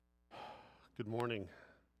Good morning.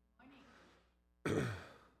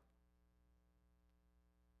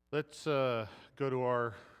 Let's go to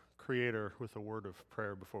our Creator with a word of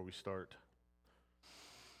prayer before we start.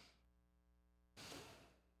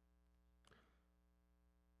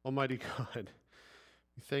 Almighty God,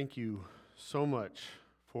 we thank you so much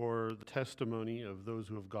for the testimony of those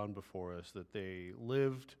who have gone before us, that they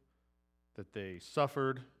lived, that they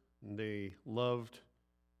suffered, and they loved,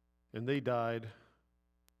 and they died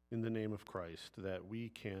in the name of Christ, that we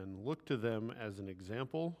can look to them as an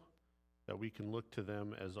example, that we can look to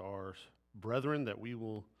them as our brethren, that we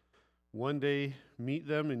will one day meet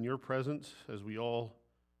them in your presence as we all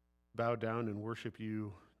bow down and worship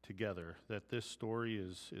you together, that this story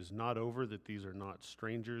is not over, that these are not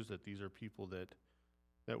strangers, that these are people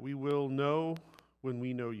that we will know when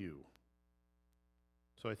we know you.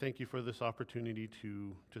 So I thank you for this opportunity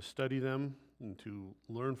to study them and to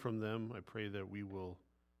learn from them. I pray that we will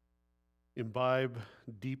imbibe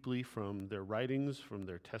deeply from their writings, from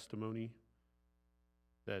their testimony,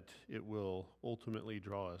 that it will ultimately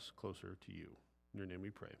draw us closer to you. In your name we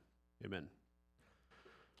pray. Amen.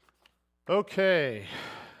 Okay,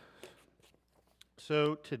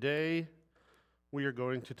 so today we are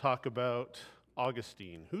going to talk about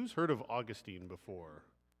Augustine. Who's heard of Augustine before?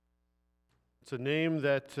 It's a name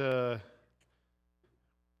that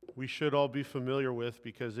we should all be familiar with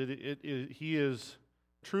because he is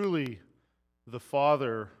truly the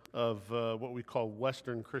father of what we call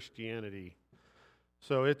Western Christianity.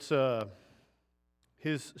 So it's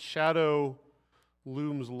his shadow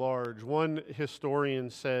looms large. One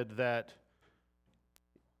historian said that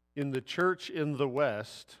in the church in the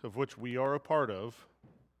West, of which we are a part of,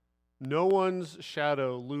 no one's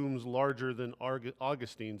shadow looms larger than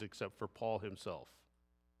Augustine's except for Paul himself.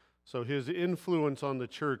 So his influence on the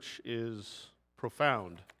church is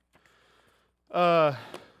profound.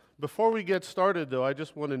 Before we get started, though, I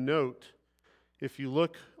just want to note, if you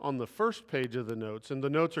look on the first page of the notes, and the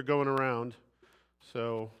notes are going around,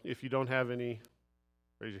 so if you don't have any,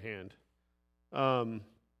 raise your hand.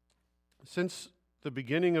 Since the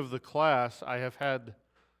beginning of the class, I have had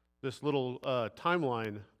this little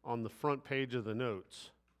timeline on the front page of the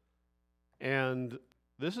notes. And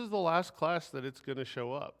this is the last class that it's going to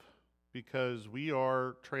show up because we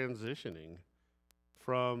are transitioning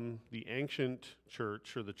from the ancient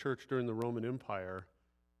church, or the church during the Roman Empire,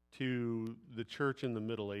 to the church in the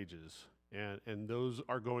Middle Ages. And those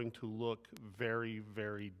are going to look very,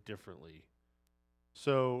 very differently.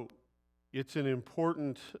 So it's an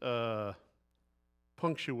important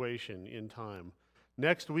punctuation in time.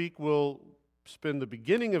 Next week, we'll spend the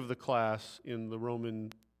beginning of the class in the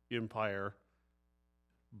Roman Empire,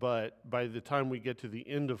 but by the time we get to the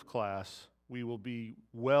end of class, we will be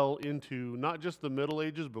well into not just the Middle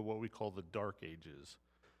Ages, but what we call the Dark Ages.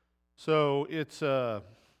 So it's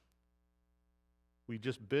we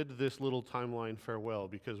just bid this little timeline farewell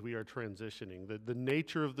because we are transitioning. The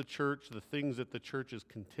nature of the church, the things that the church is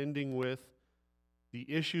contending with, the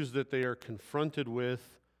issues that they are confronted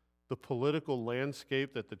with, the political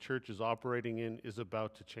landscape that the church is operating in is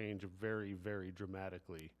about to change very, very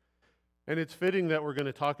dramatically. And it's fitting that we're going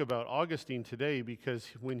to talk about Augustine today because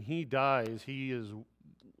when he dies, he is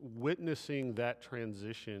witnessing that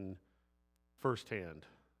transition firsthand.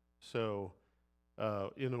 So,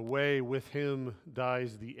 in a way, with him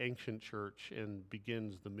dies the ancient church and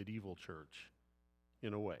begins the medieval church,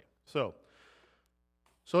 in a way. So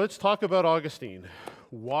let's talk about Augustine.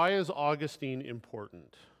 Why is Augustine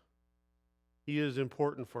important? He is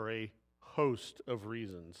important for a host of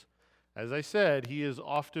reasons. As I said, he is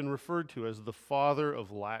often referred to as the father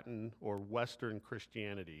of Latin or Western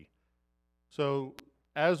Christianity. So,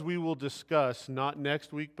 as we will discuss, not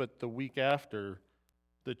next week, but the week after,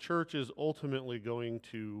 the church is ultimately going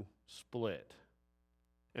to split.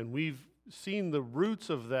 And we've seen the roots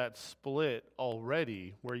of that split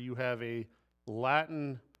already, where you have a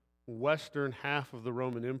Latin western half of the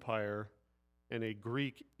Roman Empire and a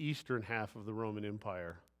Greek eastern half of the Roman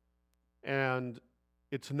Empire. And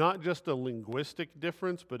it's not just a linguistic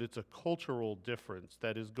difference, but it's a cultural difference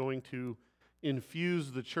that is going to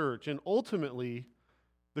infuse the church. And ultimately,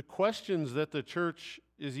 the questions that the church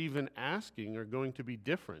is even asking are going to be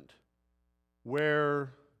different.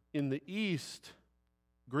 Where in the East,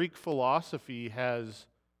 Greek philosophy has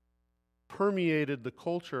permeated the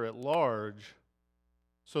culture at large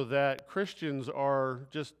so that Christians are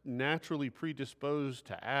just naturally predisposed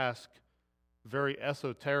to ask very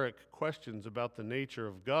esoteric questions about the nature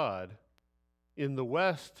of God. In the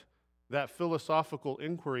West, that philosophical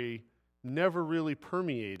inquiry never really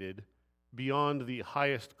permeated beyond the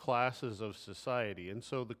highest classes of society. And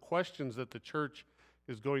so the questions that the church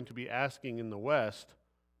is going to be asking in the West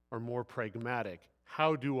are more pragmatic.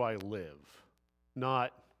 How do I live?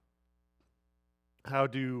 Not how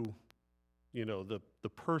do, the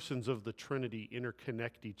persons of the Trinity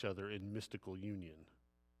interconnect each other in mystical union.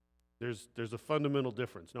 There's a fundamental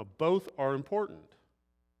difference. Now, both are important,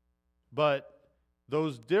 but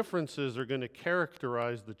those differences are going to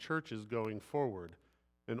characterize the churches going forward.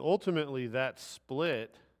 And ultimately, that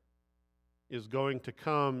split is going to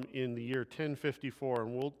come in the year 1054,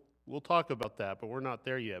 and we'll talk about that, but we're not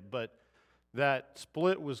there yet. But that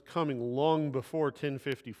split was coming long before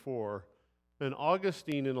 1054, and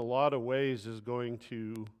Augustine, in a lot of ways, is going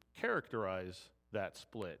to characterize that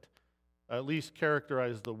split, at least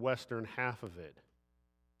characterize the western half of it.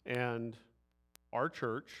 And our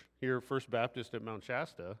church here, First Baptist at Mount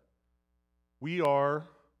Shasta, we are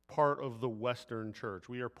part of the Western church.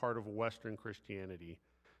 We are part of Western Christianity.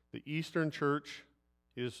 The Eastern church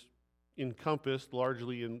is encompassed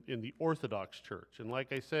largely in the Orthodox church. And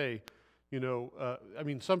like I say,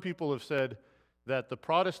 some people have said that the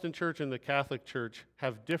Protestant church and the Catholic church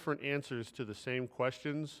have different answers to the same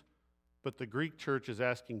questions, but the Greek church is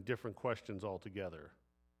asking different questions altogether.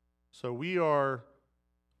 So we are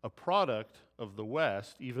a product of the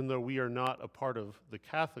West. Even though we are not a part of the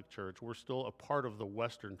Catholic Church, we're still a part of the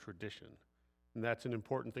Western tradition. And that's an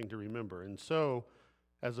important thing to remember. And so,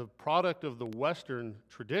 as a product of the Western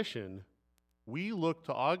tradition, we look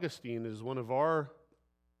to Augustine as one of our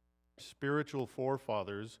spiritual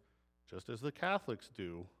forefathers, just as the Catholics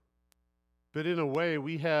do. But in a way,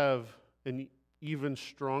 we have an even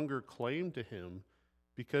stronger claim to him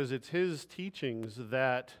because it's his teachings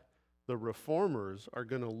that the reformers are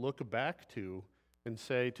going to look back to and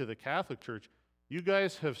say to the Catholic Church, you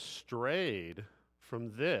guys have strayed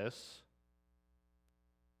from this,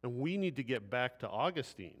 and we need to get back to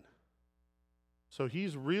Augustine. So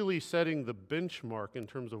he's really setting the benchmark in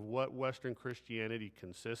terms of what Western Christianity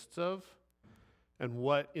consists of and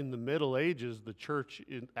what in the Middle Ages the church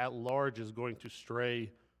at large is going to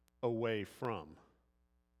stray away from.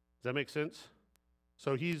 Does that make sense?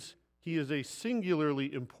 So he is a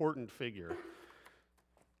singularly important figure.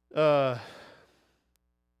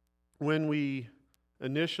 When we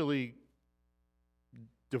initially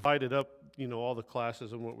divided up, all the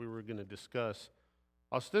classes and what we were going to discuss,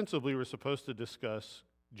 ostensibly we're supposed to discuss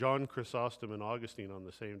John Chrysostom and Augustine on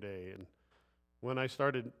the same day. And when I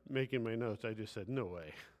started making my notes, I just said, no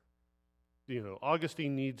way.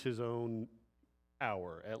 Augustine needs his own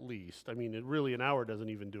hour at least. An hour doesn't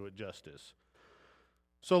even do it justice.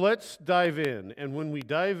 So let's dive in. And when we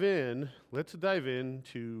dive in, let's dive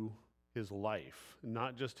into his life,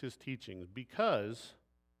 not just his teachings, because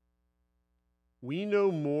we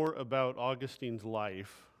know more about Augustine's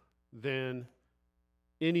life than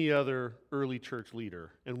any other early church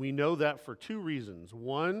leader. And we know that for two reasons.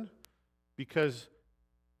 One, because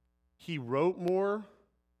he wrote more,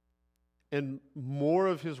 and more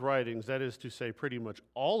of his writings, that is to say pretty much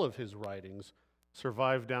all of his writings,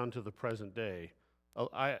 survive down to the present day.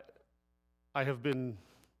 I have been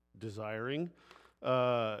desiring,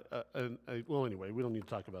 anyway, we don't need to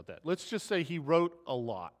talk about that. Let's just say he wrote a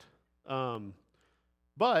lot.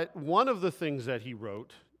 But one of the things that he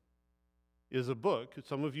wrote is a book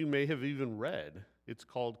some of you may have even read. It's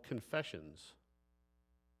called Confessions.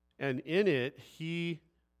 And in it,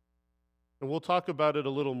 and we'll talk about it a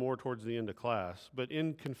little more towards the end of class, but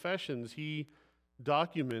in Confessions, he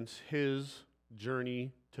documents his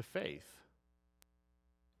journey to faith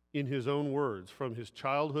in his own words, from his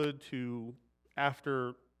childhood to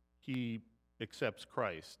after he accepts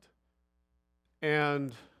Christ.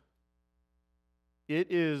 And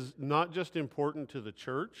it is not just important to the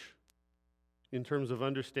church in terms of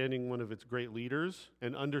understanding one of its great leaders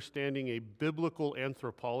and understanding a biblical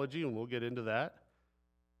anthropology, and we'll get into that,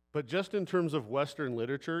 but just in terms of Western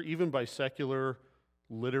literature, even by secular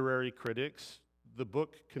literary critics, the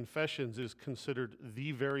book Confessions is considered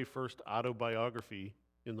the very first autobiography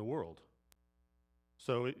in the world.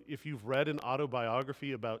 So if you've read an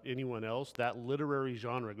autobiography about anyone else, that literary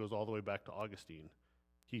genre goes all the way back to Augustine.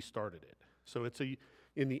 He started it. So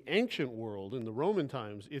in the ancient world, in the Roman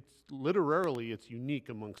times, it's unique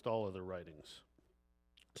amongst all other writings.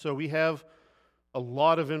 So we have a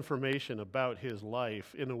lot of information about his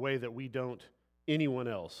life in a way that we don't anyone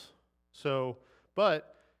else.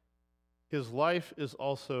 But his life is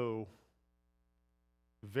also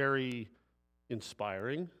very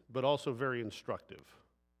inspiring, but also very instructive.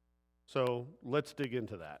 So let's dig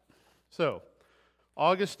into that. So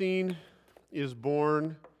Augustine is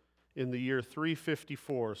born in the year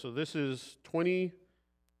 354. So this is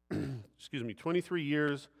 23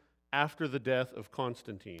 years after the death of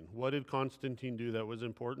Constantine. What did Constantine do that was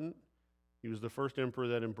important? He was the first emperor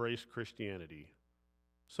that embraced Christianity.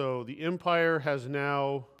 So the empire has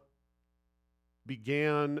now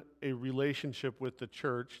began a relationship with the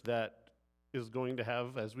church that is going to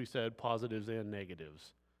have, as we said, positives and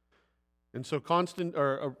negatives. And so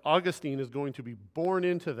Augustine is going to be born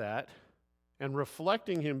into that, and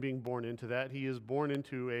reflecting him being born into that, he is born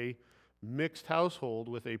into a mixed household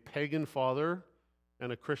with a pagan father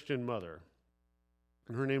and a Christian mother.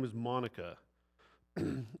 And her name is Monica.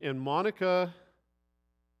 And Monica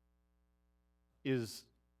is,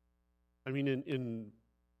 in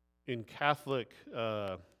Catholic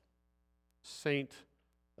saint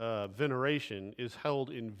veneration, is held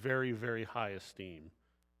in very, very high esteem.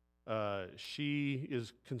 She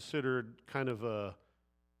is considered kind of a,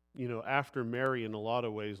 after Mary in a lot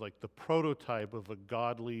of ways, like the prototype of a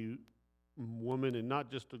godly woman, and not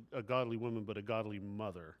just a godly woman, but a godly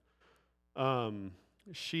mother.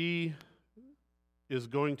 She is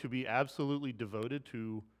going to be absolutely devoted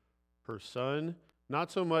to her son, not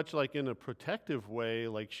so much like in a protective way,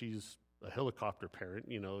 like she's a helicopter parent,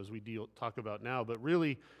 as we talk about now, but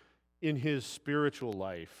really in his spiritual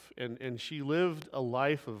life. And she lived a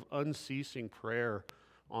life of unceasing prayer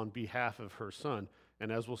on behalf of her son.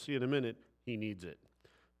 And as we'll see in a minute, he needs it.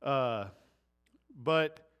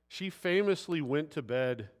 But she famously went to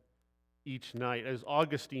bed each night. As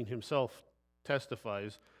Augustine himself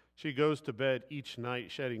testifies, she goes to bed each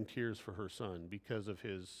night shedding tears for her son because of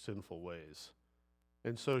his sinful ways.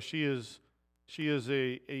 And so she is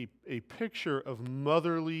a picture of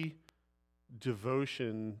motherly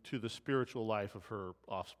devotion to the spiritual life of her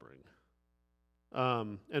offspring.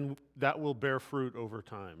 And that will bear fruit over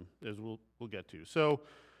time, as we'll get to. So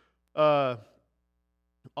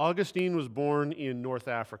Augustine was born in North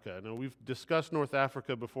Africa. Now, we've discussed North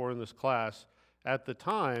Africa before in this class. At the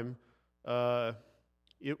time,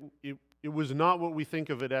 it was not what we think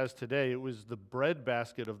of it as today. It was the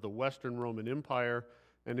breadbasket of the Western Roman Empire,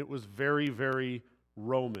 and it was very, very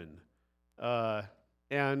Roman.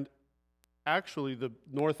 And actually, the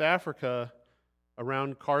North Africa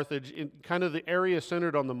around Carthage, in kind of the area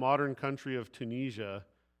centered on the modern country of Tunisia,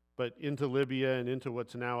 but into Libya and into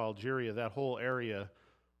what's now Algeria, that whole area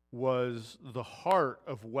was the heart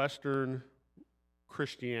of Western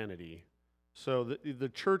Christianity. So the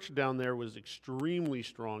church down there was extremely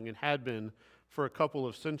strong and had been for a couple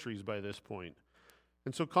of centuries by this point.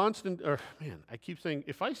 And so I keep saying,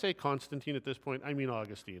 if I say Constantine at this point, I mean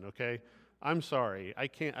Augustine, okay? I'm sorry. I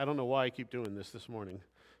don't know why I keep doing this morning.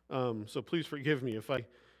 So please forgive me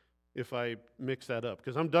if I mix that up,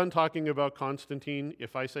 because I'm done talking about Constantine.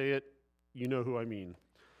 If I say it, you know who I mean.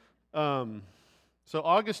 So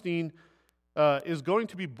Augustine is going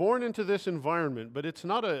to be born into this environment, but it's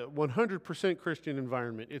not a 100% Christian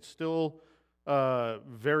environment. It's still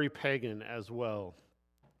very pagan as well.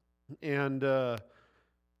 And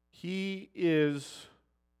his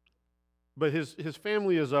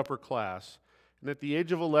family is upper class. And at the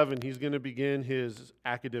age of 11, he's going to begin his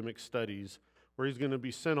academic studies, where he's going to be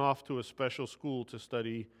sent off to a special school to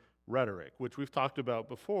study rhetoric, which we've talked about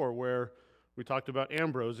before, where we talked about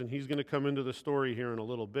Ambrose, and he's going to come into the story here in a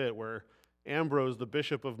little bit, where Ambrose, the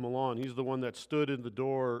bishop of Milan, he's the one that stood in the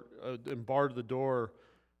door and barred the door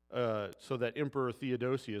so that Emperor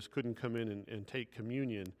Theodosius couldn't come in and take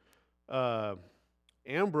communion.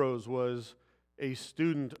 Ambrose was a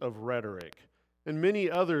student of rhetoric. And many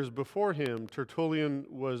others before him, Tertullian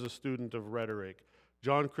was a student of rhetoric.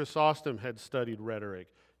 John Chrysostom had studied rhetoric.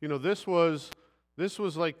 This was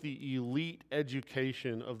like the elite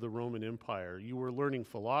education of the Roman Empire. You were learning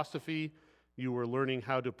philosophy, you were learning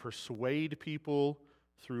how to persuade people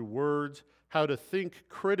through words, how to think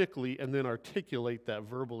critically and then articulate that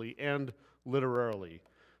verbally and literarily.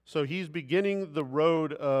 So he's beginning the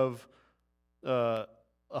road of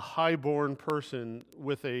a highborn person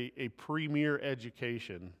with a premier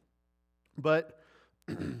education. But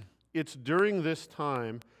it's during this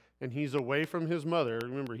time, and he's away from his mother.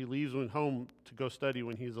 Remember, he leaves home to go study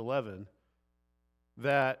when he's 11,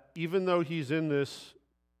 that even though he's in this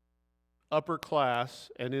upper class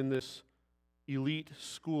and in this elite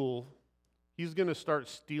school, he's going to start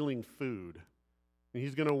stealing food. And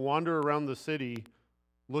he's going to wander around the city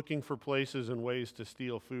looking for places and ways to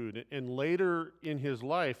steal food. And later in his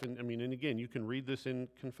life, and again, you can read this in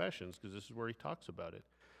Confessions, because this is where he talks about it.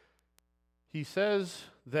 He says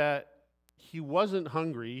that he wasn't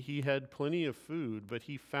hungry, he had plenty of food, but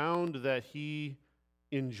he found that he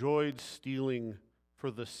enjoyed stealing for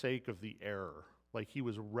the sake of the error, like he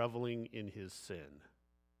was reveling in his sin.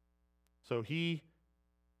 So he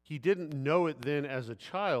he didn't know it then as a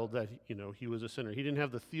child that, he was a sinner. He didn't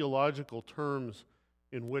have the theological terms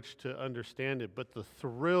in which to understand it, but the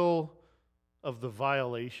thrill of the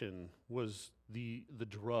violation was the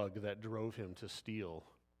drug that drove him to steal.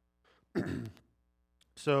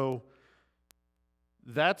 So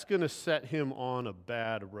that's going to set him on a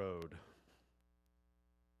bad road.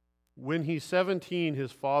 When he's 17,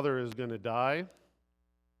 his father is going to die,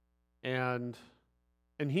 and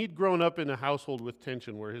he'd grown up in a household with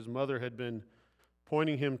tension where his mother had been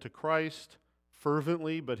pointing him to Christ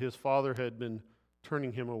fervently, but his father had been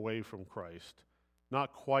turning him away from Christ.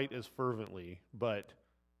 Not quite as fervently, but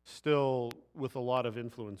still with a lot of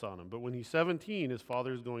influence on him. But when he's 17, his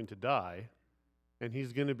father is going to die, and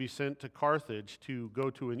he's going to be sent to Carthage to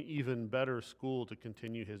go to an even better school to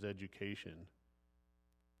continue his education.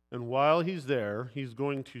 And while he's there, he's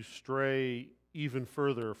going to stray even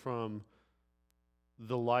further from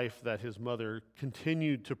the life that his mother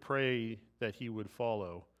continued to pray that he would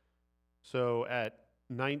follow. So at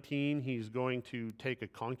 19, he's going to take a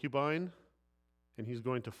concubine, and he's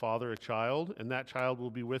going to father a child, and that child will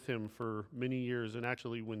be with him for many years. And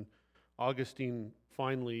actually, when Augustine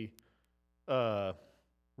finally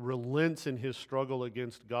relents in his struggle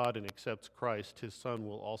against God and accepts Christ, his son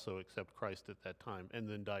will also accept Christ at that time and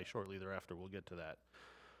then die shortly thereafter. We'll get to that.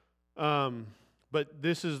 But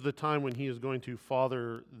this is the time when he is going to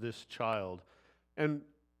father this child. And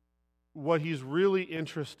what he's really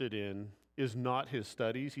interested in is not his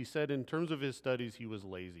studies. He said in terms of his studies, he was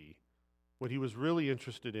lazy. What he was really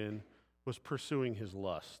interested in was pursuing his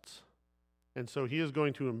lusts. And so he is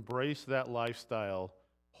going to embrace that lifestyle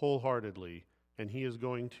wholeheartedly, and he is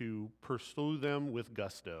going to pursue them with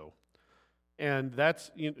gusto. And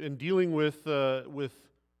that's in dealing with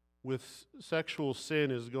sexual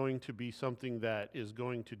sin is going to be something that is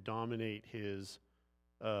going to dominate his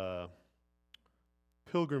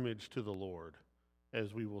pilgrimage to the Lord,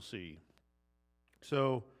 as we will see.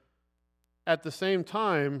 So, at the same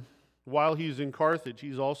time, while he's in Carthage,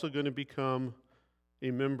 he's also going to become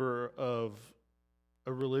a member of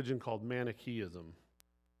a religion called Manichaeism.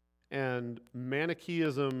 And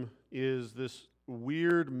Manichaeism is this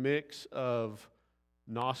weird mix of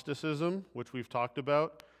Gnosticism, which we've talked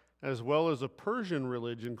about, as well as a Persian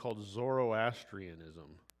religion called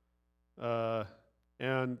Zoroastrianism.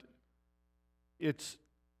 And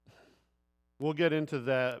we'll get into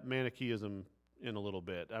that Manichaeism in a little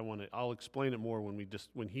bit. I'll explain it more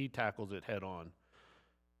when he tackles it head on.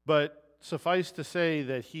 But suffice to say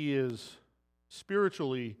that he is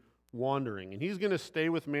spiritually wandering, and he's going to stay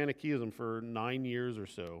with Manichaeism for 9 years or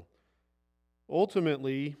so.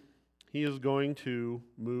 Ultimately, he is going to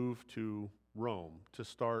move to Rome to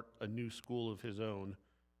start a new school of his own.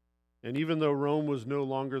 And even though Rome was no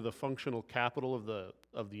longer the functional capital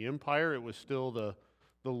of the empire, it was still the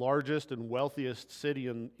largest and wealthiest city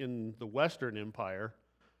in the Western Empire,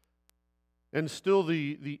 and still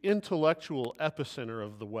the intellectual epicenter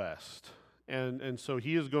of the West. And so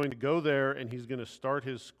he is going to go there, and he's going to start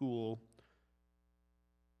his school.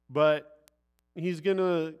 But he's going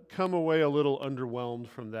to come away a little underwhelmed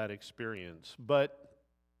from that experience. But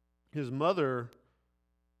his mother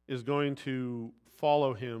is going to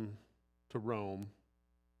follow him to Rome,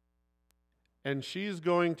 and she's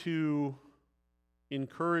going to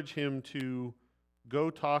encourage him to go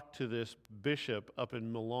talk to this bishop up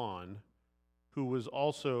in Milan, who was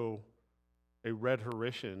also a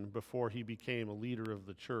rhetorician before he became a leader of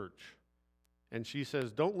the church. And she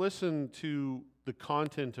says, don't listen to the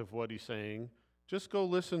content of what he's saying, just go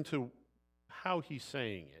listen to how he's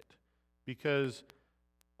saying it. Because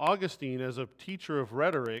Augustine, as a teacher of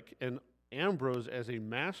rhetoric, and Ambrose, as a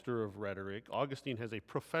master of rhetoric, Augustine has a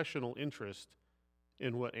professional interest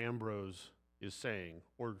in what Ambrose is saying,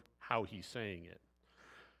 or how he's saying it.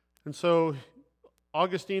 And so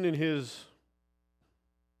Augustine and his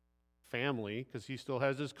family, because he still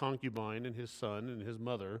has his concubine and his son and his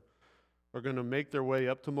mother, are going to make their way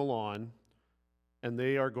up to Milan, and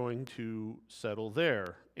they are going to settle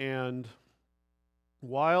there. And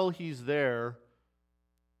while he's there,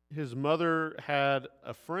 his mother had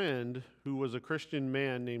a friend who was a Christian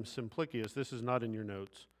man named Simplicius. This is not in your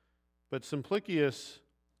notes, but Simplicius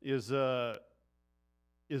is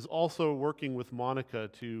also working with Monica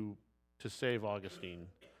to save Augustine.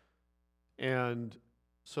 And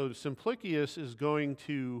so Simplicius is going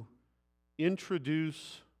to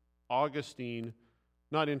introduce Augustine,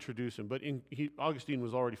 not introduce him, but Augustine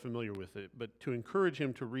was already familiar with it, but to encourage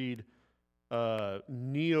him to read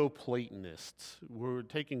Neoplatonists. We're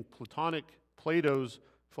taking Plato's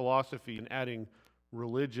philosophy and adding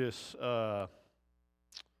religious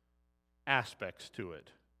aspects to it.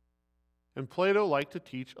 And Plato liked to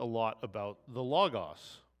teach a lot about the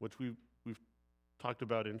Logos, which we've talked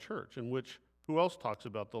about in church, and who else talks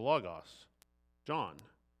about the Logos? John.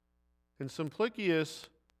 And Simplicius,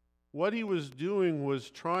 what he was doing was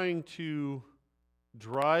trying to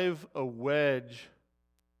drive a wedge,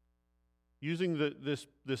 using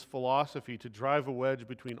this philosophy to drive a wedge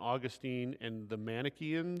between Augustine and the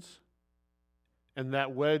Manichaeans, and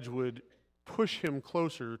that wedge would push him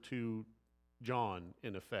closer to John,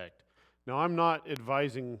 in effect. Now, I'm not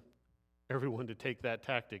advising everyone to take that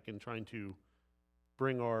tactic in trying to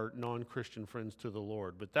bring our non-Christian friends to the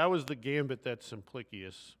Lord, but that was the gambit that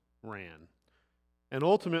Simplicius ran. And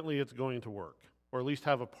ultimately, it's going to work, or at least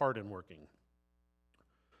have a part in working.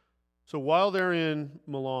 So while they're in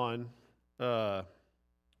Milan,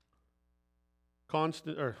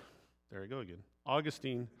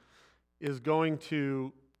 Augustine is going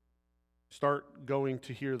to start going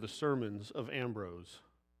to hear the sermons of Ambrose.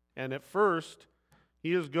 And at first,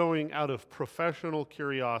 he is going out of professional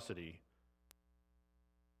curiosity.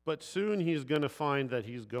 But soon he's going to find that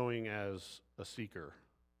he's going as a seeker.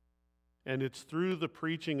 And it's through the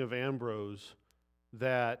preaching of Ambrose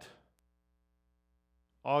that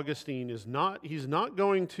Augustine he's not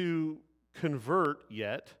going to convert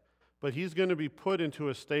yet, but he's going to be put into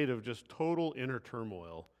a state of just total inner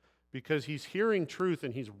turmoil because he's hearing truth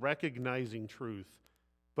and he's recognizing truth,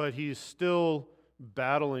 but he's still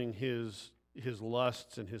battling his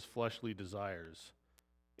lusts and his fleshly desires.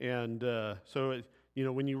 And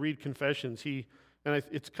when you read Confessions, I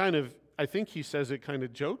think he says it kind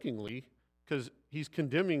of jokingly because he's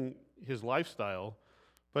condemning his lifestyle,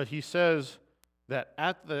 but he says that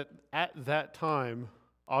at that time,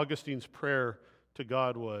 Augustine's prayer to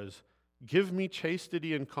God was, "Give me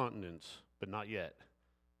chastity and continence, but not yet."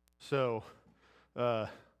 So I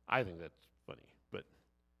think that's funny, but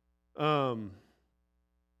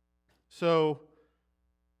so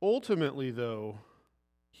ultimately, though,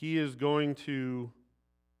 he is going to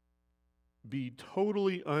be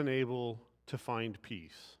totally unable to find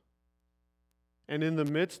peace. And in the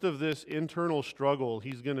midst of this internal struggle,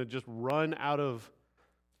 he's going to just run out of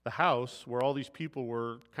the house where all these people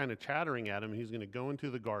were kind of chattering at him. He's going to go into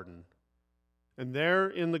the garden. And there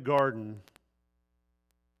in the garden,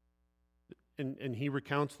 and he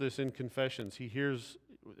recounts this in Confessions, he hears,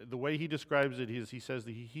 the way he describes it is he says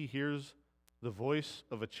that he hears the voice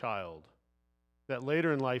of a child that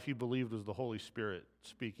later in life he believed was the Holy Spirit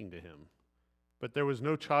speaking to him. But there was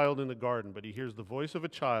no child in the garden, but he hears the voice of a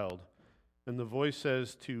child, and the voice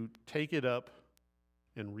says to take it up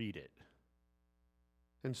and read it.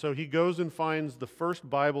 And so he goes and finds the first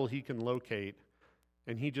Bible he can locate,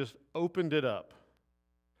 and he just opened it up,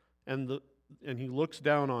 and he looks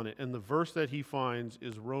down on it, and the verse that he finds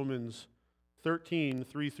is Romans 13,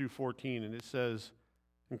 3 through 14, and it says,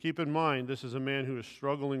 and keep in mind, this is a man who is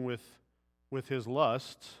struggling with his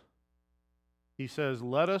lusts. He says,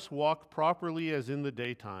 "Let us walk properly as in the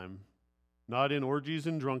daytime, not in orgies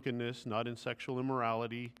and drunkenness, not in sexual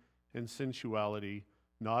immorality and sensuality,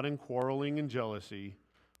 not in quarreling and jealousy,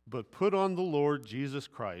 but put on the Lord Jesus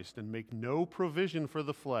Christ and make no provision for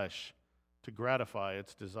the flesh to gratify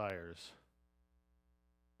its desires."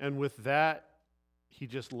 And with that, he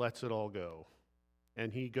just lets it all go.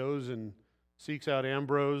 And he goes and seeks out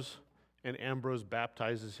Ambrose, and Ambrose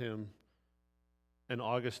baptizes him, and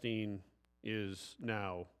Augustine is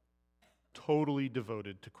now totally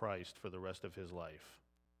devoted to Christ for the rest of his life.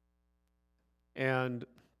 And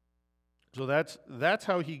so that's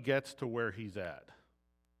how he gets to where he's at.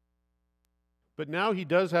 But now he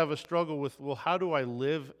does have a struggle with, well, how do I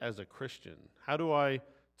live as a Christian?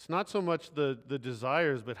 It's not so much the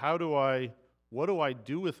desires, but what do I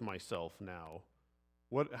do with myself now?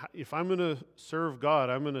 If I'm going to serve God,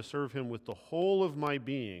 I'm going to serve him with the whole of my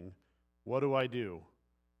being. What do I do?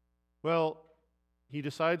 Well, he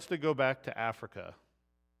decides to go back to Africa.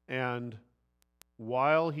 And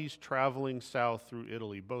while he's traveling south through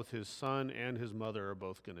Italy, both his son and his mother are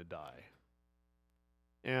both going to die.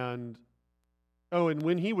 And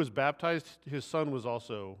when he was baptized, his son was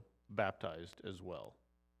also baptized as well.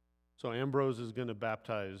 So Ambrose is going to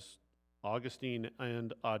baptize Augustine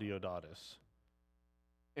and Adeodatus.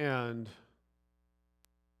 And,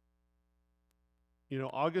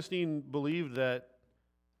 Augustine believed that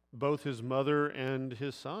both his mother and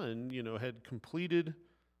his son, had completed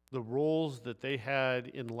the roles that they had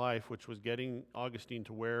in life, which was getting Augustine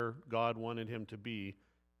to where God wanted him to be,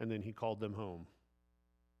 and then he called them home.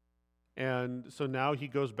 And so now he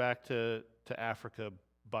goes back to Africa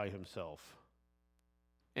by himself.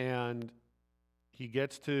 And he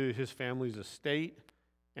gets to his family's estate,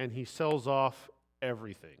 and he sells off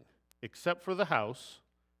everything, except for the house,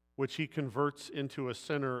 which he converts into a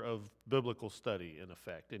center of biblical study, in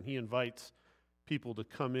effect. And he invites people to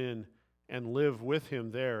come in and live with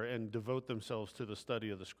him there and devote themselves to the study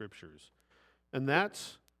of the Scriptures. And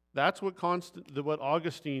that's what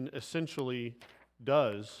Augustine essentially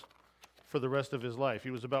does for the rest of his life.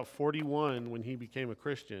 He was about 41 when he became a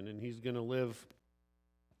Christian, and he's going to live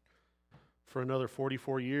for another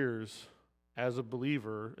 44 years as a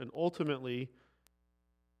believer. And ultimately,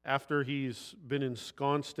 after he's been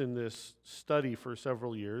ensconced in this study for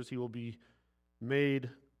several years, he will be made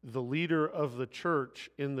the leader of the church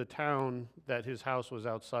in the town that his house was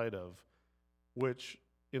outside of, which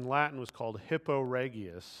in Latin was called Hippo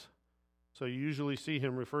Regius. So you usually see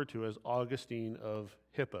him referred to as Augustine of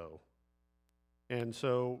Hippo. And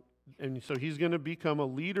so he's going to become a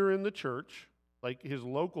leader in the church, like his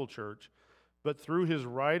local church, but through his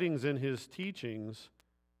writings and his teachings,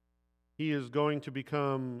 he is going to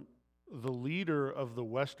become the leader of the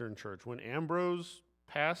Western church. When Ambrose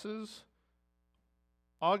passes,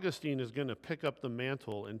 Augustine is going to pick up the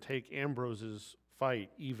mantle and take Ambrose's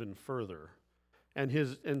fight even further.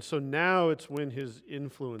 And so now it's when his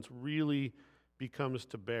influence really comes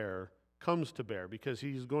to bear, because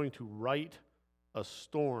he's going to write a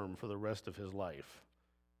storm for the rest of his life.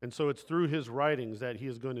 And so it's through his writings that he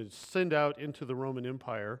is going to send out into the Roman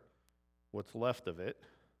Empire, what's left of it,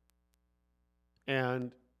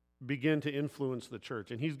 and begin to influence the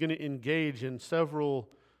church. And he's going to engage in several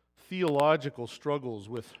theological struggles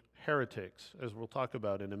with heretics, as we'll talk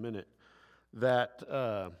about in a minute, that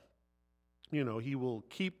he will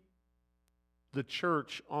keep the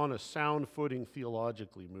church on a sound footing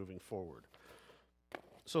theologically moving forward.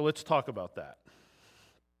 So let's talk about that.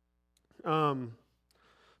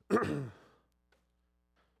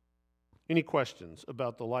 Any questions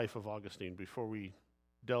about the life of Augustine before we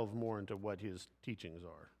delve more into what his teachings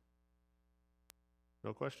are?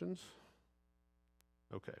 No questions?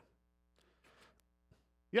 Okay.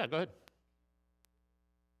 Yeah, go ahead.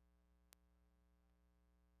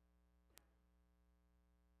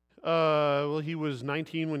 Well, he was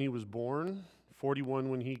 19 when he was born, 41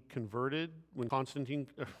 when he converted, when Augustine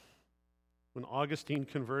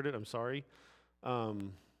converted, I'm sorry.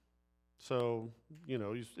 So,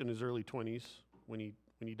 he's in his early 20s when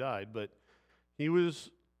he died, but he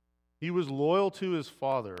was loyal to his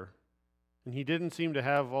father, and he didn't seem to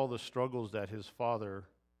have all the struggles that his father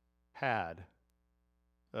had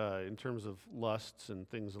in terms of lusts and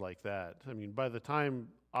things like that. I mean, by the time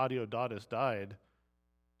Adeodatus died,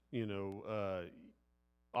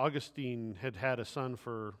 Augustine had had a son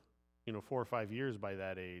for 4 or 5 years by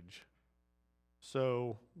that age.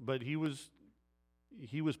 So, but he was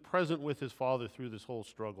present with his father through this whole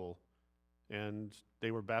struggle, and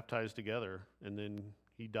they were baptized together, and then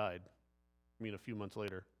he died, a few months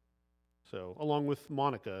later. So, along with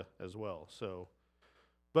Monica as well. So,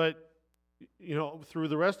 but, through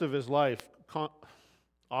the rest of his life,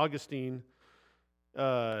 Augustine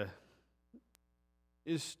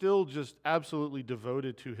is still just absolutely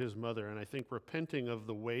devoted to his mother, and I think repenting of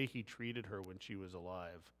the way he treated her when she was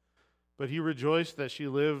alive. But he rejoiced that she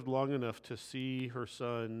lived long enough to see her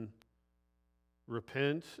son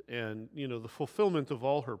repent, and, the fulfillment of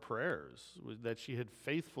all her prayers, that she had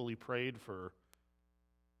faithfully prayed for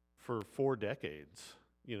 4 decades.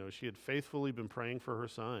 She had faithfully been praying for her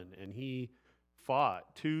son, and he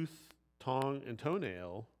fought tooth, tongue, and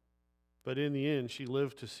toenail, but in the end, she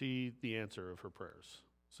lived to see the answer of her prayers.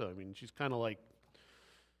 So, she's kind of like,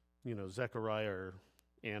 Zechariah or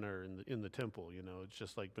Anna in the temple, it's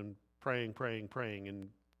just like been praying, and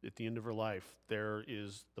at the end of her life, there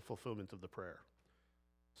is the fulfillment of the prayer.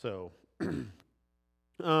 So,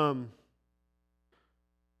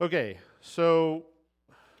 okay, so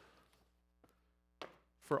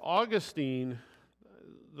for Augustine,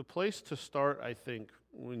 the place to start, I think,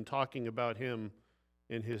 when talking about him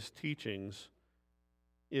and his teachings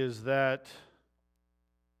is that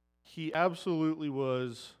he absolutely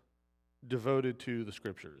was devoted to the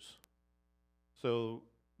Scriptures. So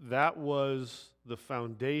that was the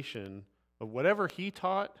foundation of whatever he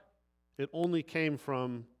taught. It only came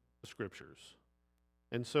from the Scriptures.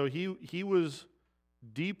 And so he was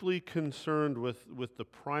deeply concerned with the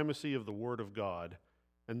primacy of the Word of God,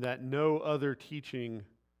 and that no other teaching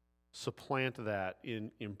supplant that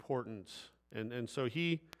in importance. And so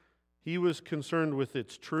he was concerned with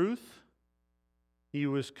its truth, he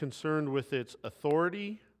was concerned with its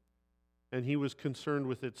authority, and he was concerned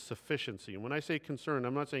with its sufficiency. And when I say concerned,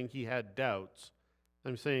 I'm not saying he had doubts.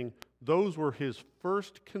 I'm saying those were his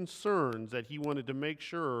first concerns that he wanted to make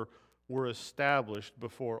sure were established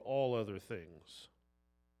before all other things.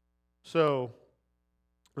 So,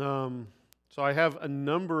 So I have a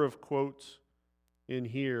number of quotes in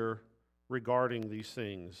here regarding these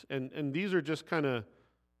things. And these are just kind of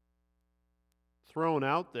thrown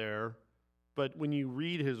out there, but when you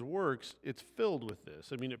read his works, it's filled with this.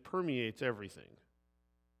 I mean, it permeates everything.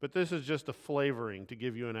 But this is just a flavoring to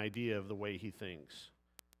give you an idea of the way he thinks.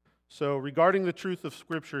 So regarding the truth of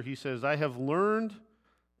Scripture, he says, I have learned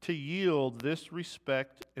to yield this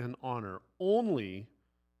respect and honor only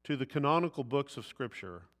to the canonical books of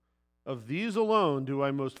Scripture. Of these alone do I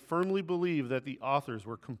most firmly believe that the authors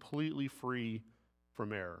were completely free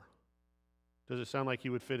from error. Does it sound like he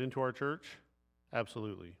would fit into our church?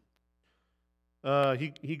 Absolutely.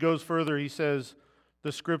 He goes further. He says,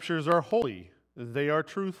 the Scriptures are holy, they are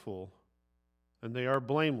truthful, and they are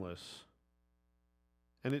blameless.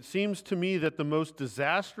 And it seems to me that the most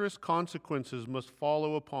disastrous consequences must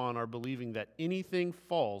follow upon our believing that anything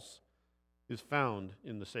false is found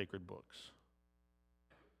in the sacred books.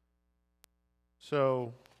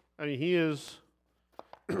 So, I mean,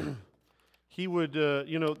 he would,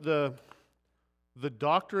 the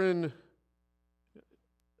doctrine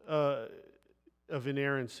of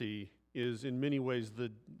inerrancy is in many ways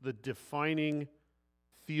the defining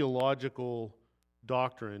theological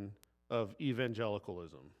doctrine of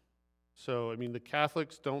evangelicalism. So, I mean, the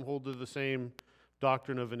Catholics don't hold to the same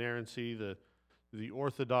doctrine of inerrancy. The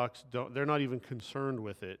Orthodox don't, they're not even concerned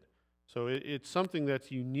with it. So it's something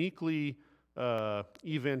that's uniquely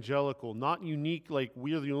evangelical, not unique like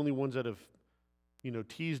we're the only ones that have,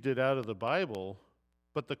 teased it out of the Bible,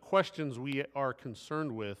 but the questions we are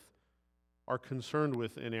concerned with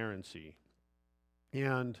inerrancy.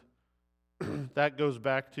 And that goes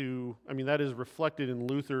back to, that is reflected in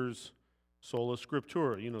Luther's sola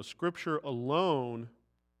scriptura. Scripture alone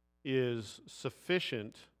is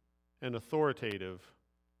sufficient and authoritative.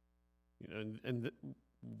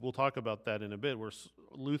 We'll talk about that in a bit, where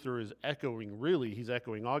Luther is he's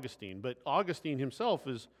echoing Augustine. But Augustine himself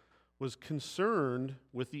was concerned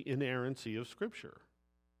with the inerrancy of Scripture.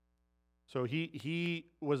 So he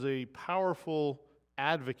was a powerful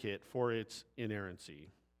advocate for its inerrancy.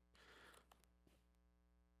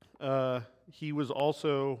 He was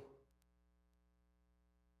also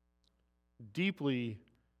deeply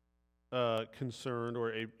concerned,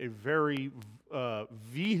 or a very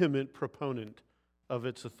vehement proponent of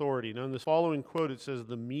its authority. Now, in this following quote, it says,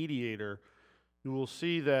 the mediator. You will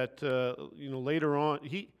see that, later on,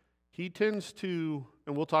 he tends to,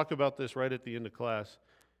 and we'll talk about this right at the end of class,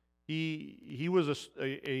 he was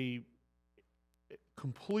a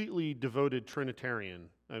completely devoted Trinitarian.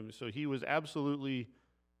 So he was absolutely,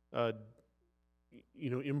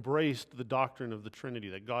 embraced the doctrine of the Trinity,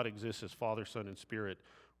 that God exists as Father, Son, and Spirit,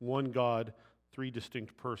 one God, three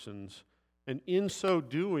distinct persons. And in so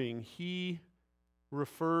doing, he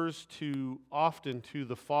refers often to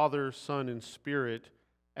the Father, Son, and Spirit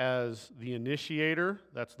as the initiator,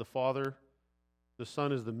 that's the Father, the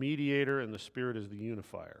Son is the mediator, and the Spirit is the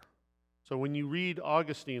unifier. So when you read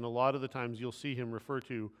Augustine, a lot of the times you'll see him refer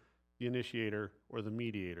to the initiator or the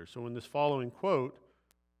mediator. So in this following quote,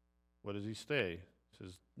 what does he say? He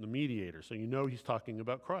says, the mediator. So you know he's talking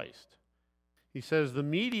about Christ. He says, the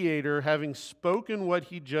mediator, having spoken what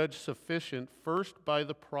he judged sufficient, first by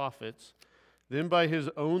the prophets, then by his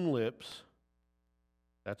own lips,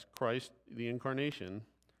 that's Christ, the incarnation,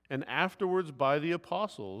 and afterwards by the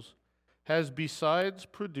apostles, has besides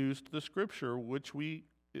produced the Scripture,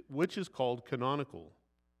 which is called canonical,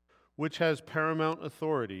 which has paramount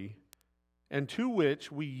authority, and to which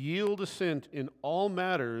we yield assent in all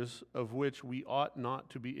matters of which we ought not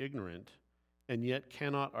to be ignorant, and yet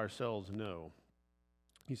cannot ourselves know.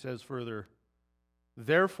 He says further,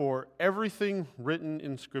 therefore, everything written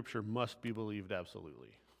in Scripture must be believed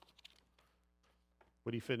absolutely.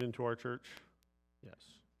 Would he fit into our church? Yes.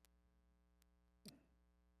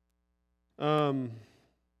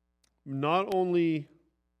 Not only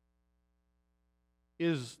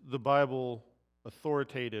is the Bible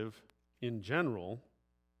authoritative in general,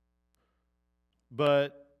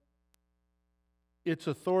 but it's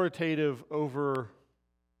authoritative over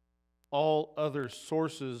all other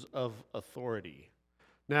sources of authority.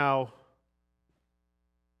 Now,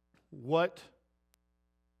 what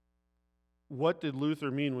did Luther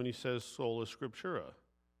mean when he says sola scriptura?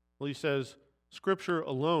 Well, he says Scripture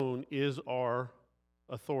alone is our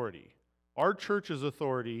authority. Our church's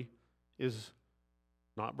authority is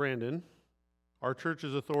not Brandon. Our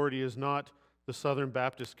church's authority is not the Southern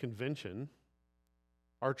Baptist Convention.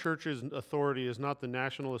 Our church's authority is not the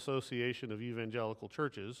National Association of Evangelical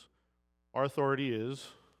Churches. Our authority is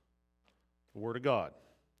the Word of God.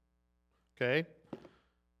 Okay?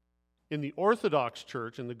 In the Orthodox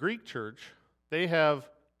Church, in the Greek Church, they have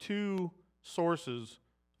two sources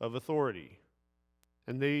of authority.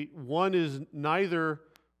 And one is neither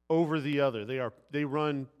over the other. They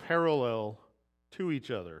run parallel to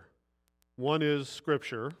each other. One is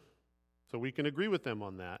Scripture, so we can agree with them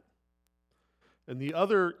on that. And the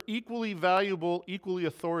other equally valuable, equally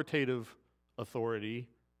authoritative authority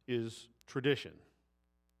is tradition.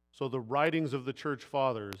 So the writings of the church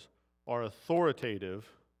fathers are authoritative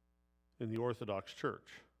in the Orthodox Church.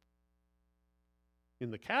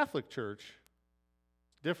 In the Catholic Church,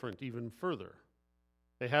 it's different even further.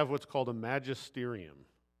 They have what's called a magisterium.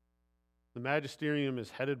 The magisterium is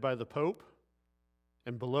headed by the Pope,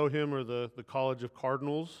 and below him are the College of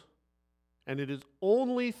Cardinals, and it is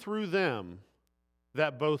only through them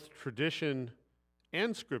that both tradition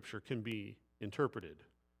and Scripture can be interpreted.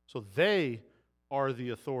 So they are the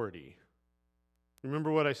authority.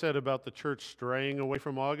 Remember what I said about the church straying away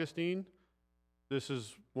from Augustine? This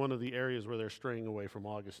is one of the areas where they're straying away from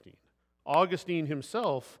Augustine. Augustine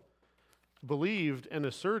himself believed and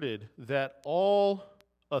asserted that all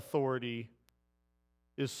authority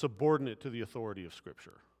is subordinate to the authority of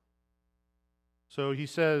Scripture. So he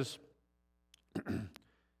says,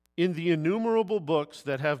 in the innumerable books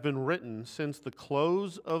that have been written since the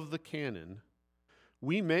close of the canon,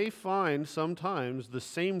 we may find sometimes the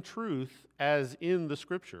same truth as in the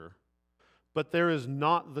Scripture, but there is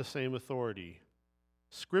not the same authority.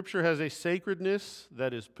 Scripture has a sacredness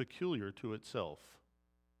that is peculiar to itself.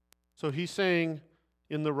 So he's saying,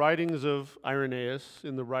 in the writings of Irenaeus,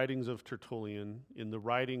 in the writings of Tertullian, in the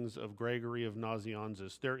writings of Gregory of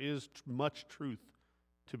Nazianzus, there is much truth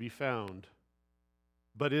to be found.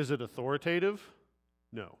 But is it authoritative?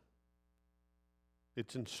 No.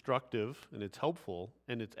 It's instructive, and it's helpful,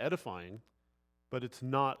 and it's edifying, but it's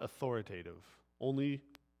not authoritative. Only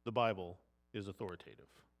the Bible is authoritative.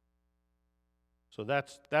 So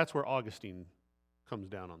that's where Augustine comes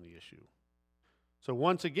down on the issue. So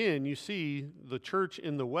once again, you see the church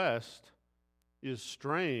in the West is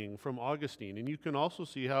straying from Augustine, and you can also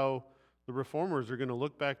see how the reformers are going to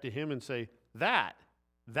look back to him and say,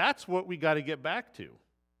 that's what we got to get back to.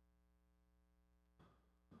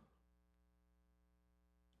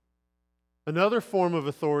 Another form of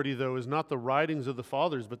authority, though, is not the writings of the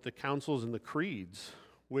fathers, but the councils and the creeds,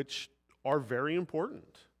 which are very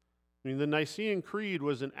important. I mean, the Nicene Creed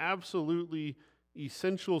was an absolutely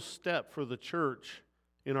essential step for the church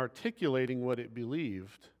in articulating what it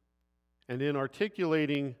believed and in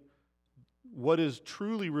articulating what is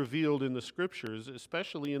truly revealed in the Scriptures,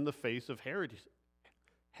 especially in the face of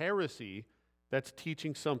heresy that's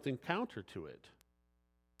teaching something counter to it.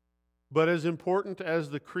 But as important as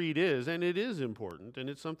the creed is, and it is important, and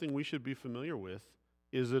it's something we should be familiar with,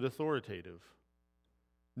 is it authoritative?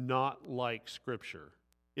 Not like Scripture.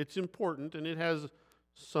 It's important, and it has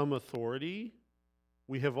some authority.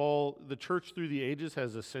 The church through the ages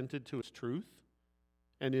has assented to its truth,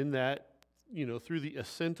 and in that, through the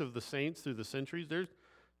assent of the saints through the centuries,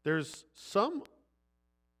 there's some,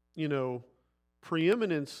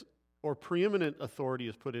 preeminence or preeminent authority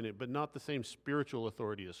is put in it, but not the same spiritual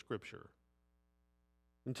authority as Scripture.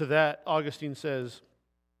 And to that, Augustine says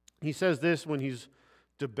this when he's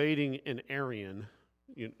debating an Arian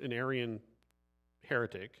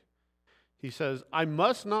heretic. He says, I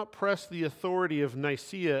must not press the authority of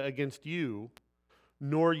Nicaea against you,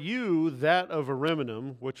 nor you that of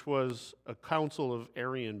Ariminum, which was a council of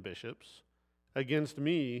Arian bishops, against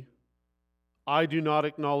me. I do not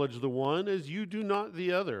acknowledge the one as you do not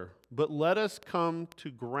the other, but let us come to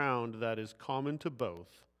ground that is common to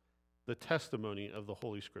both, the testimony of the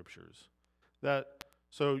Holy Scriptures.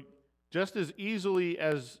 So just as easily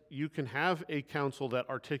as you can have a council that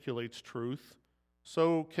articulates truth,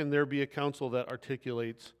 so can there be a council that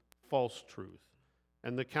articulates false truth.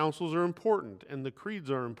 And the councils are important, and the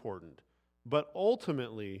creeds are important. But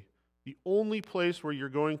ultimately, the only place where you're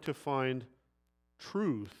going to find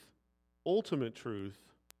truth, ultimate truth,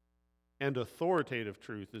 and authoritative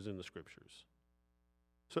truth is in the Scriptures.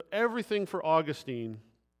 So everything for Augustine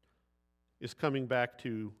is coming back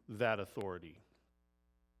to that authority.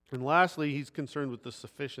 And lastly, he's concerned with the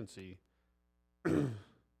sufficiency.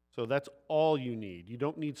 So that's all you need. You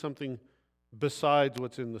don't need something besides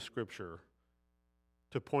what's in the Scripture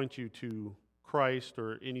to point you to Christ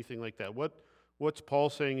or anything like that. What's Paul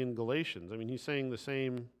saying in Galatians? I mean, he's saying the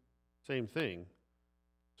same thing.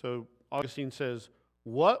 So Augustine says,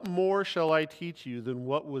 "What more shall I teach you than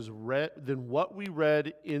what we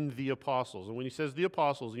read in the apostles?" And when he says the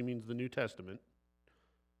apostles, he means the New Testament.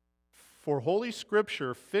 "For Holy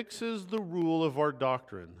Scripture fixes the rule of our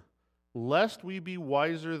doctrine, lest we be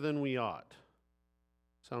wiser than we ought."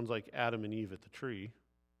 Sounds like Adam and Eve at the tree.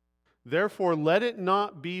 Therefore, let it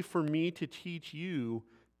not be for me to teach you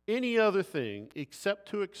any other thing except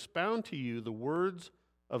to expound to you the words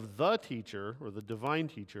of the teacher, or the divine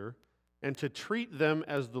teacher, and to treat them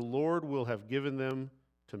as the Lord will have given them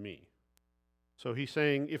to me. So he's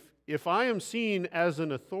saying, if I am seen as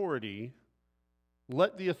an authority,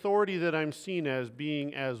 let the authority that I'm seen as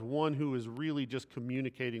being as one who is really just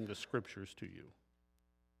communicating the scriptures to you.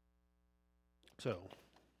 So,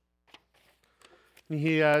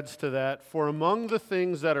 he adds to that, for among the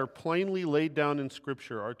things that are plainly laid down in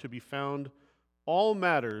Scripture are to be found all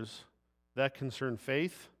matters that concern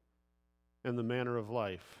faith and the manner of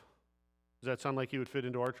life. Does that sound like he would fit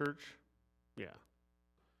into our church? Yeah.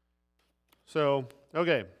 So,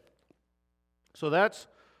 okay. So that's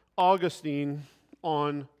Augustine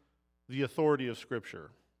on the authority of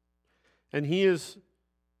Scripture. And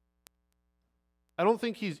I don't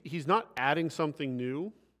think he's not adding something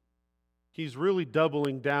new. He's really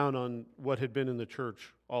doubling down on what had been in the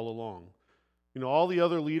church all along. All the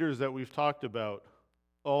other leaders that we've talked about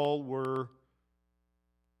all were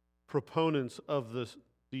proponents of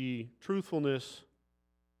the truthfulness,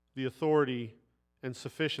 the authority, and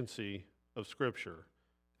sufficiency of Scripture.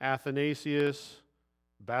 Athanasius,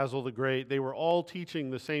 Basil the Great, they were all teaching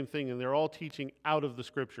the same thing, and they're all teaching out of the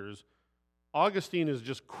Scriptures. Augustine is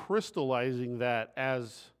just crystallizing that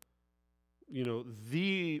as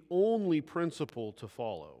the only principle to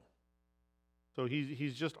follow. So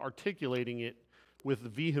he's just articulating it with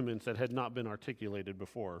vehemence that had not been articulated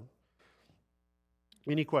before.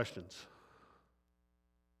 Any questions?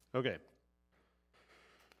 Okay.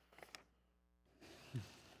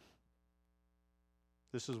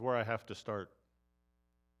 This is where I have to start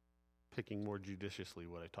picking more judiciously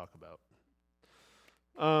what I talk about.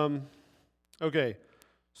 Okay,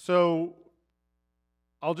 so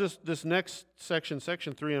this next section,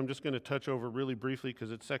 section 3, I'm just going to touch over really briefly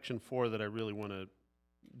because it's section 4 that I really want to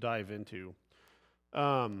dive into.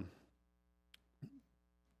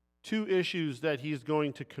 2 issues that he's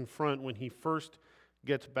going to confront when he first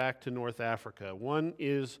gets back to North Africa. One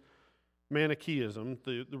is Manichaeism,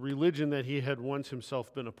 the religion that he had once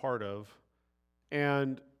himself been a part of.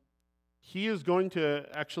 And he is going to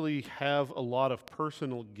actually have a lot of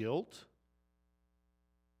personal guilt.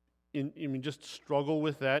 Just struggle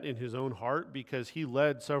with that in his own heart because he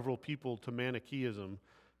led several people to Manichaeism.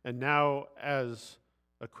 And now, as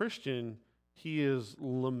a Christian, he is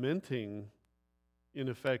lamenting, in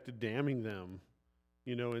effect, damning them,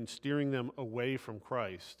 and steering them away from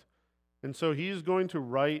Christ. And so he's going to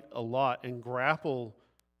write a lot and grapple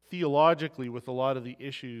theologically with a lot of the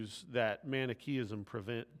issues that Manichaeism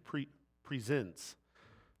presents.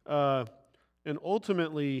 And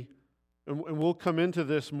ultimately, and we'll come into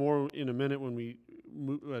this more in a minute when we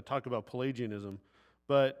talk about Pelagianism,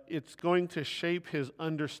 but it's going to shape his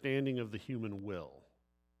understanding of the human will.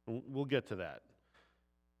 We'll get to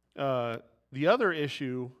that. The other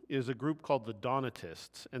issue is a group called the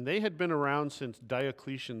Donatists, and they had been around since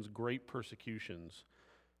Diocletian's great persecutions.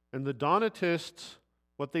 And the Donatists,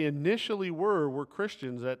 what they initially were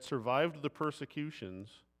Christians that survived the persecutions,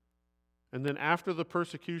 and then after the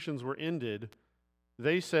persecutions were ended,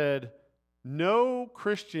 they said, no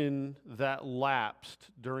Christian that lapsed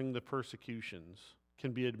during the persecutions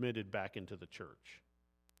can be admitted back into the church.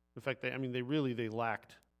 In fact, they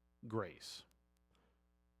lacked grace.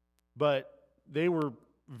 But they were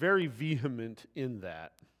very vehement in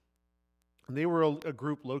that. And they were a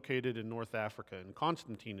group located in North Africa. And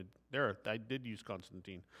Constantine, I did use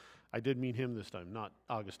Constantine. I did mean him this time, not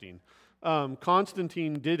Augustine.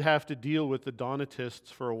 Constantine did have to deal with the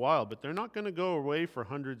Donatists for a while, but they're not going to go away for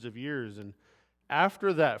hundreds of years. And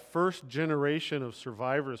after that first generation of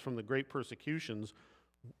survivors from the great persecutions,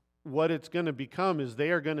 what it's going to become is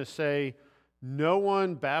they are going to say, no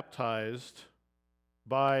one baptized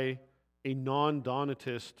by a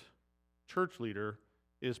non-Donatist church leader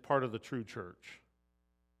is part of the true church.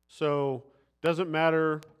 So, doesn't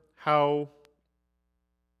matter how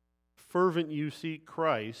fervent you seek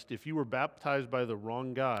Christ, if you were baptized by the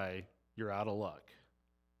wrong guy, you're out of luck.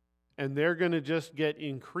 And they're going to just get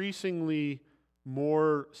increasingly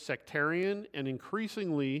more sectarian and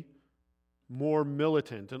increasingly more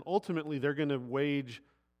militant. And ultimately, they're going to wage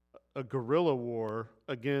a guerrilla war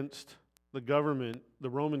against the government, the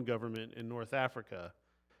Roman government in North Africa.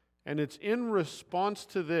 And it's in response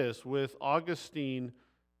to this, with Augustine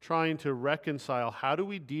trying to reconcile how do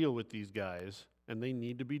we deal with these guys, and they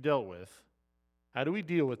need to be dealt with. How do we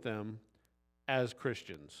deal with them as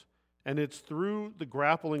Christians? And it's through the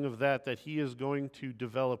grappling of that he is going to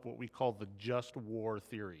develop what we call the just war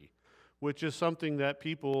theory, which is something that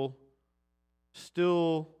people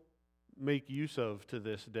still make use of to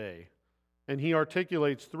this day. And he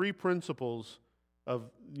articulates three principles of,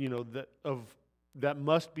 that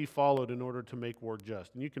must be followed in order to make war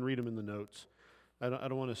just. And you can read them in the notes. I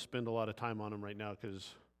don't want to spend a lot of time on them right now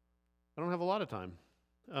because I don't have a lot of time.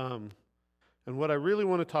 And what I really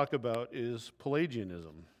want to talk about is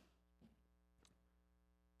Pelagianism.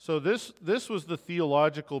 So this was the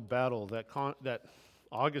theological battle that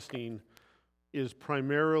Augustine is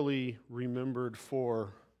primarily remembered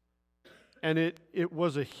for, and it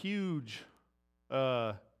was a huge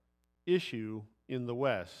issue in the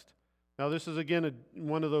West. Now this is again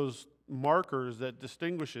one of those markers that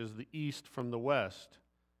distinguishes the East from the West.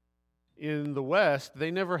 In the West,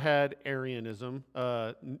 they never had Arianism.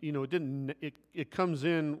 It comes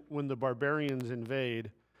in when the barbarians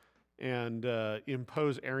invade and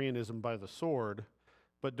impose Arianism by the sword.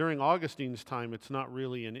 But during Augustine's time, it's not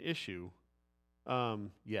really an issue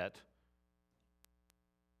yet.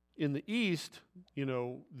 In the East,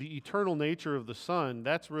 the eternal nature of the Son,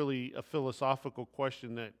 that's really a philosophical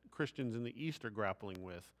question that Christians in the East are grappling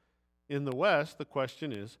with. In the West, the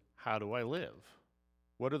question is, how do I live?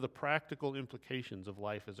 What are the practical implications of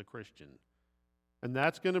life as a Christian? And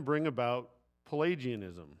that's going to bring about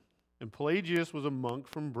Pelagianism. And Pelagius was a monk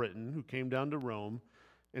from Britain who came down to Rome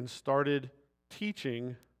and started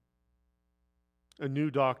teaching a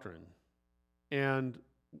new doctrine. And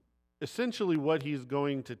essentially what he's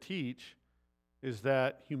going to teach is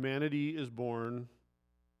that humanity is born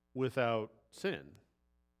without sin.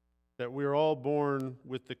 That we're all born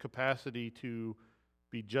with the capacity to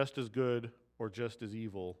be just as good or just as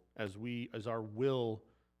evil as our will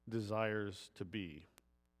desires to be.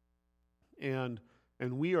 And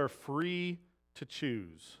we are free to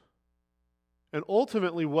choose. And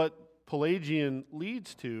ultimately what Pelagian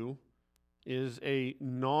leads to is a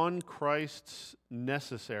non-Christ's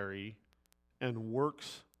necessary and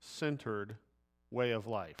works-centered way of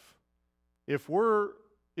life. If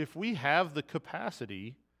we have the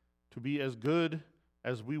capacity to be as good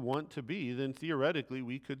as we want to be, then theoretically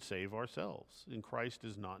we could save ourselves. And Christ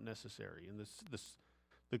is not necessary. And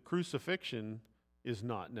the crucifixion is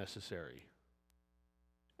not necessary.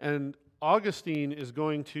 And Augustine is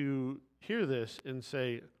going to hear this and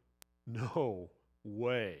say, no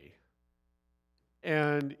way.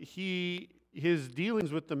 And his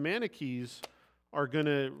dealings with the Manichees are going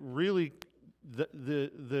to really,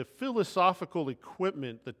 the philosophical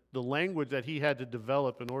equipment, the language that he had to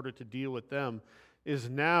develop in order to deal with them is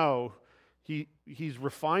now, he's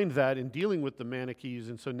refined that in dealing with the Manichees,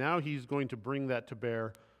 and so now he's going to bring that to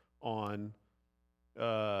bear on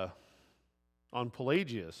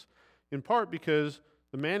Pelagius, in part because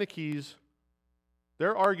the Manichees,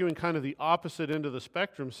 they're arguing kind of the opposite end of the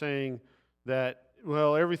spectrum, saying that,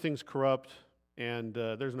 well, everything's corrupt and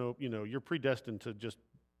there's no, you're predestined to just,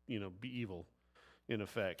 be evil, in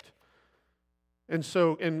effect.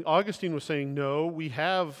 And Augustine was saying, no, we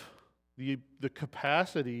have the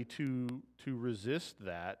capacity to resist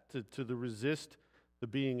that, to resist the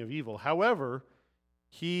being of evil. However,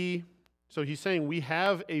 he's saying we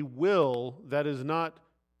have a will that is not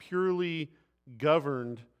purely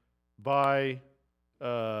governed by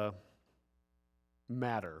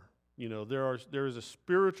matter. There is a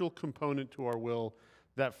spiritual component to our will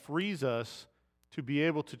that frees us to be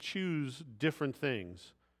able to choose different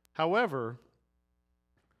things. However,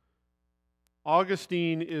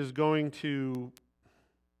 Augustine is going to,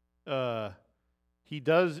 he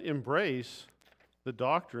does embrace the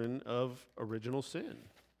doctrine of original sin,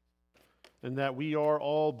 and that we are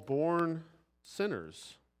all born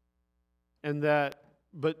sinners, and that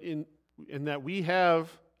we have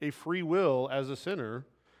a free will as a sinner,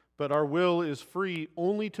 but our will is free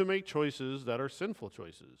only to make choices that are sinful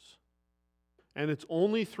choices. And it's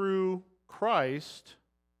only through Christ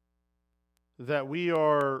that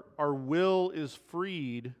our will is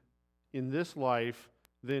freed in this life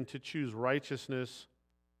then to choose righteousness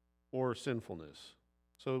or sinfulness.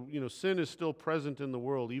 So, sin is still present in the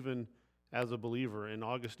world even as a believer, and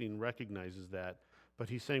Augustine recognizes that. But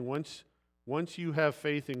he's saying once you have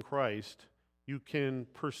faith in Christ, you can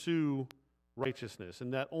pursue righteousness.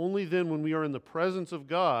 And that only then when we are in the presence of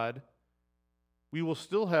God, we will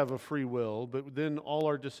still have a free will, but then all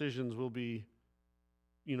our decisions will be,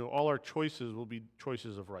 all our choices will be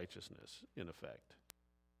choices of righteousness, in effect.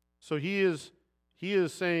 So he is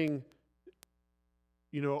saying,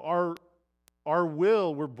 our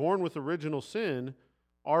will, we're born with original sin,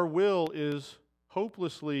 our will is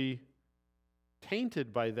hopelessly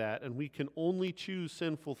tainted by that, and we can only choose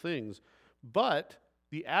sinful things. But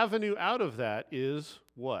the avenue out of that is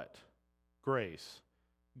what? Grace.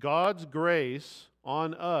 God's grace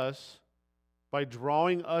on us by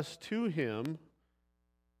drawing us to him,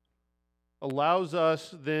 allows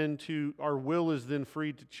us then to, our will is then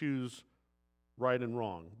free to choose right and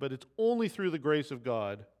wrong. But it's only through the grace of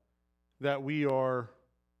God that we are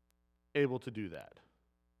able to do that.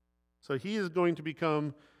 So he is going to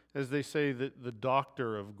become, as they say, the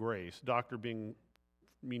doctor of grace, doctor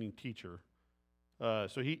meaning teacher.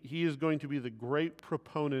 So he is going to be the great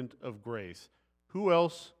proponent of grace. Who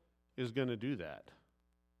else is going to do that?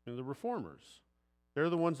 The reformers. They're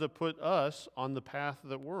the ones that put us on the path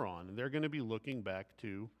that we're on, and they're going to be looking back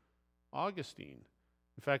to Augustine.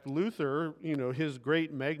 In fact, Luther, his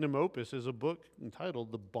great magnum opus is a book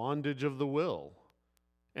entitled The Bondage of the Will.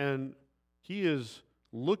 And he is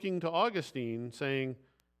looking to Augustine saying,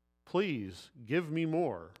 please give me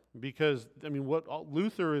more. Because, what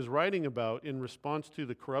Luther is writing about in response to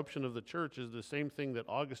the corruption of the church is the same thing that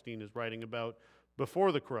Augustine is writing about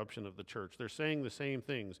before the corruption of the church. They're saying the same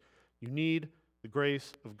things. You need the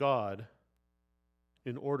grace of God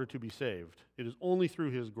in order to be saved. It is only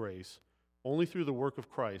through his grace, only through the work of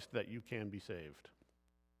Christ that you can be saved.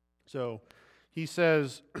 So he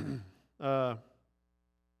says, I'll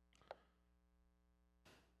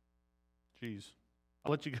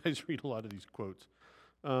let you guys read a lot of these quotes.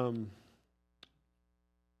 Let's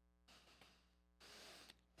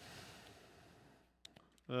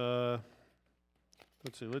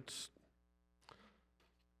see.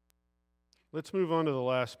 Let's move on to the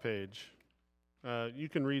last page. You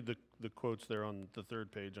can read the quotes there on the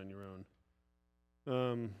third page on your own.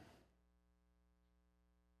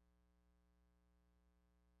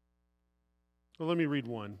 Well, let me read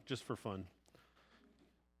one, just for fun.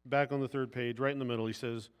 Back on the third page, right in the middle, he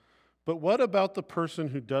says, "But what about the person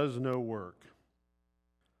who does no work?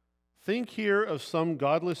 Think here of some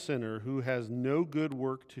godless sinner who has no good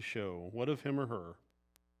work to show. What of him or her?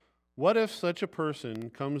 What if such a person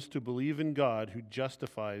comes to believe in God who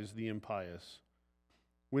justifies the impious?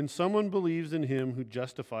 When someone believes in him who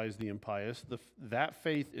justifies the impious, that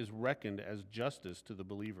faith is reckoned as justice to the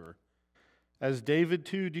believer. As David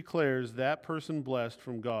too declares, that person blessed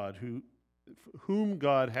from God, whom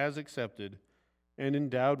God has accepted and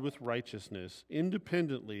endowed with righteousness,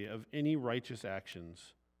 independently of any righteous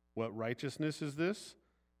actions. What righteousness is this?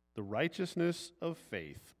 The righteousness of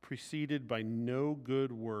faith, preceded by no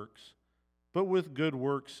good works, but with good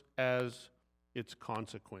works as its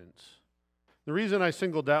consequence." The reason I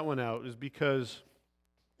singled that one out is because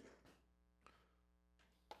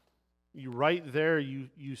right there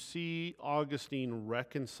you see Augustine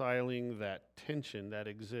reconciling that tension that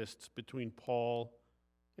exists between Paul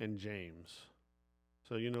and James.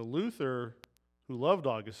 So, Luther, who loved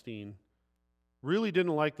Augustine, really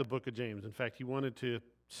didn't like the book of James. In fact, he wanted to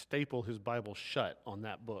staple his Bible shut on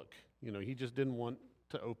that book. He just didn't want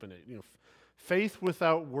to open it. Faith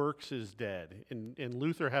without works is dead. And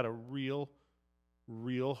Luther had a real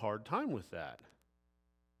hard time with that.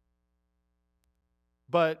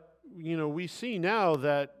 But, we see now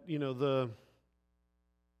that, the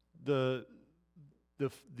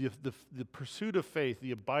pursuit of faith,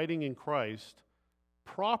 the abiding in Christ,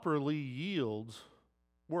 properly yields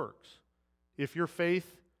works. If your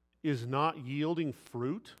faith is not yielding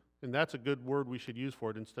fruit, and that's a good word we should use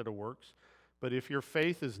for it instead of works, but if your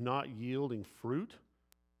faith is not yielding fruit,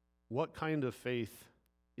 what kind of faith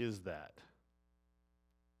is that?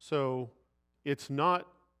 So it's not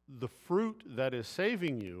the fruit that is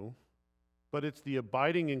saving you, but it's the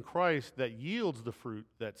abiding in Christ that yields the fruit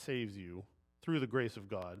that saves you through the grace of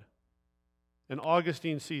God. And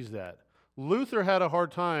Augustine sees that. Luther had a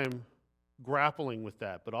hard time grappling with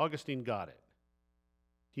that, but Augustine got it.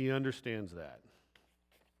 He understands that.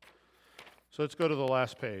 So let's go to the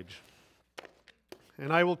last page.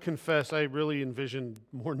 And I will confess, I really envisioned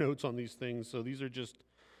more notes on these things, so these are just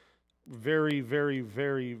very, very,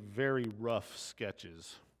 very, very rough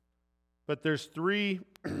sketches. But there's three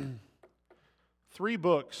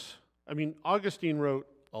books. Augustine wrote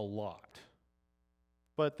a lot.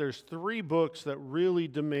 But there's 3 books that really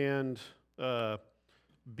demand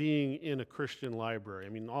being in a Christian library.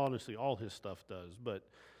 Honestly, all his stuff does. But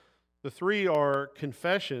the 3 are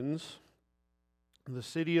Confessions, The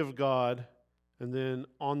City of God, and then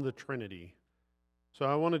On the Trinity. So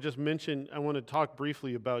I want to talk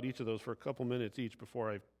briefly about each of those for a couple minutes each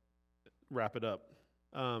before I wrap it up.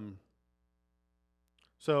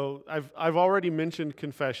 So I've already mentioned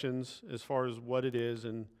Confessions as far as what it is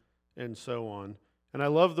and so on. And I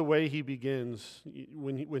love the way he begins.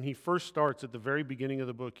 When he first starts at the very beginning of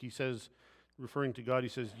the book, he says, referring to God, he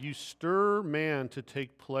says, "You stir man to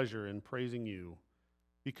take pleasure in praising you,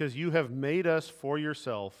 because you have made us for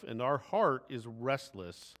yourself, and our heart is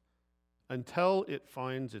restless until it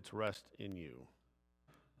finds its rest in you.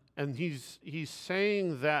 And he's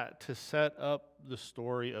saying that to set up the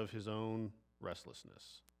story of his own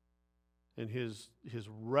restlessness and his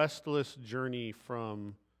restless journey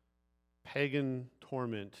from pagan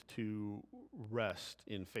torment to rest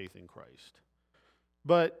in faith in Christ.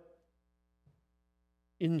 But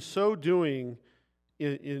in so doing,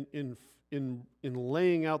 in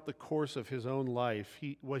laying out the course of his own life,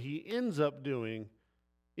 what he ends up doing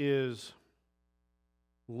is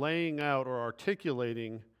laying out or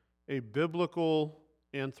articulating a biblical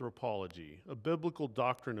anthropology, a biblical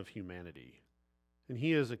doctrine of humanity. And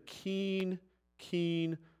he is a keen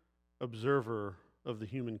observer of the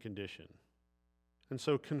human condition. And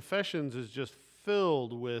so Confessions is just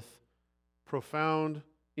filled with profound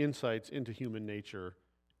insights into human nature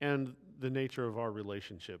and the nature of our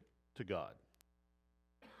relationship to God.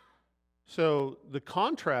 So the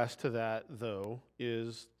contrast to that, though,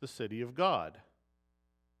 is the city of God,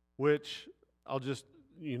 which I'll just,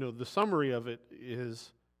 the summary of it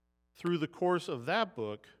is through the course of that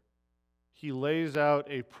book, he lays out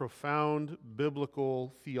a profound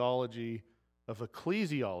biblical theology of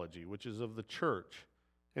ecclesiology, which is of the church,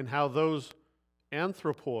 and how those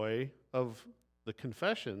anthropoi of the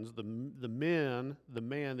Confessions, the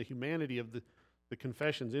humanity of the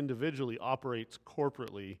Confessions individually operates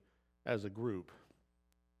corporately as a group.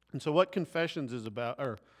 And so what Confessions is about,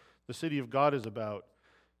 or the city of God is about,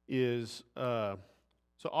 is, so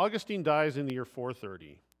Augustine dies in the year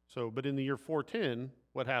 430. But in the year 410,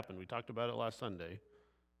 what happened? We talked about it last Sunday.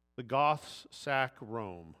 The Goths sack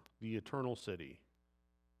Rome, the eternal city.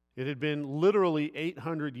 It had been literally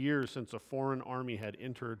 800 years since a foreign army had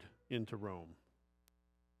entered into Rome.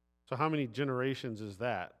 So how many generations is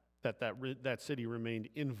that city remained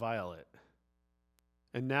inviolate?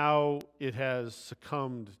 And now it has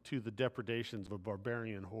succumbed to the depredations of a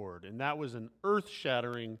barbarian horde. And that was an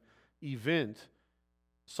earth-shattering event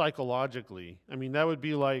psychologically. I mean, that would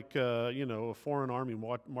be like, a foreign army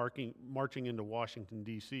marching into Washington,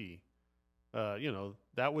 D.C.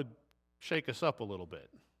 That would shake us up a little bit.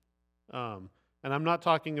 And I'm not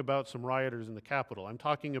talking about some rioters in the Capitol. I'm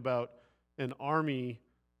talking about an army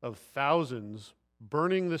of thousands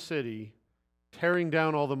burning the city, tearing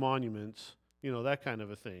down all the monuments, that kind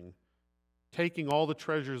of a thing, taking all the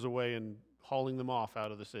treasures away and hauling them off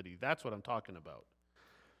out of the city. That's what I'm talking about.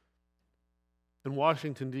 And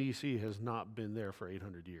Washington, D.C. has not been there for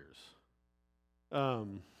 800 years.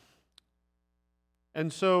 And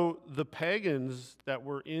so the pagans that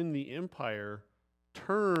were in the empire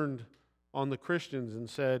turned on the Christians and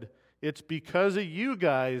said, it's because of you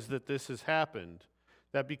guys that this has happened,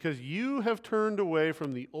 that because you have turned away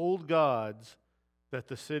from the old gods that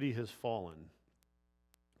the city has fallen.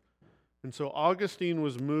 And so Augustine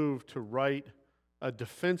was moved to write a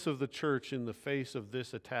defense of the church in the face of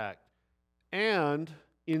this attack. And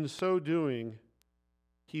in so doing,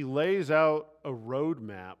 he lays out a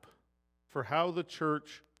roadmap for how the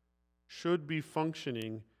church should be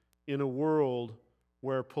functioning in a world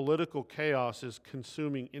where political chaos is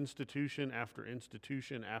consuming institution after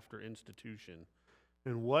institution after institution.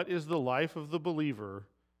 And what is the life of the believer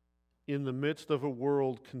in the midst of a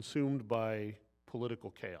world consumed by political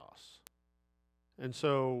chaos? And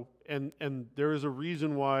so, and there is a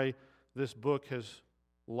reason why this book has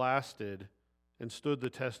lasted and stood the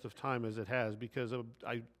test of time as it has, because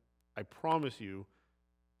I promise you,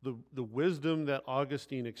 the wisdom that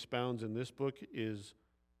Augustine expounds in this book is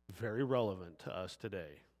very relevant to us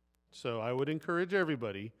today. So I would encourage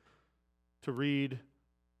everybody to read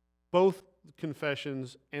both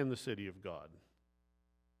Confessions and the City of God.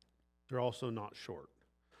 They're also not short.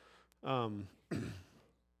 And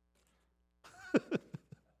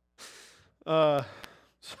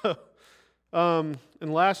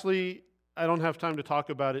lastly, I don't have time to talk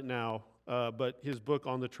about it now, but his book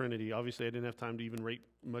on the Trinity. Obviously, I didn't have time to even write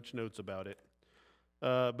much notes about it.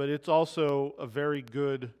 But it's also a very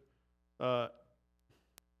good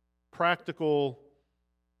practical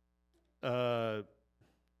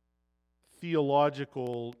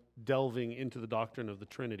theological delving into the doctrine of the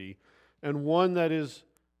Trinity, and one that is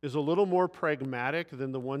a little more pragmatic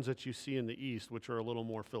than the ones that you see in the East, which are a little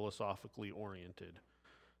more philosophically oriented.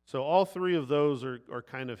 So all three of those are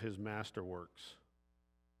kind of his masterworks.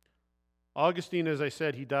 Augustine, as I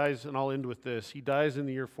said, he dies, and I'll end with this. He dies in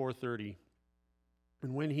the year 430.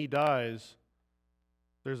 And when he dies,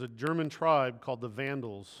 there's a German tribe called the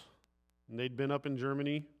Vandals. And they'd been up in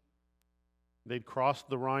Germany. They'd crossed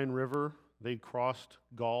the Rhine River. They'd crossed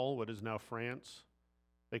Gaul, what is now France.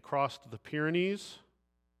 They crossed the Pyrenees.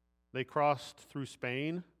 They crossed through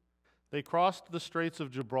Spain. They crossed the Straits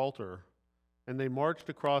of Gibraltar. and they marched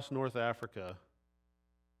across North Africa,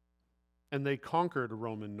 and they conquered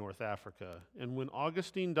Roman North Africa. And when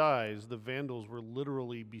Augustine dies, the Vandals were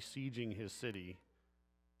literally besieging his city.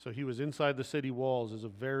 So he was inside the city walls as a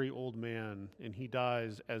very old man, and he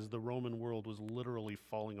dies as the Roman world was literally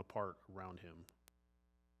falling apart around him.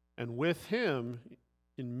 And with him,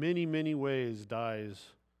 in many, many ways,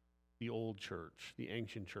 dies the old church, the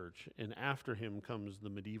ancient church, and after him comes the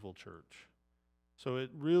medieval church. So it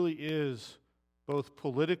really is, both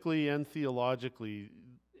politically and theologically,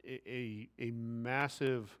 a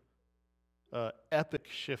massive,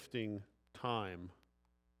 epic-shifting time.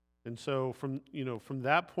 And so from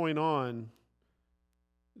that point on,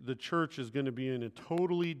 the church is going to be in a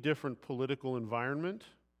totally different political environment,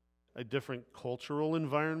 a different cultural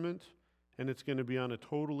environment, and it's going to be on a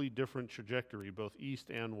totally different trajectory, both east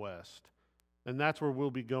and west. And that's where we'll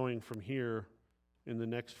be going from here in the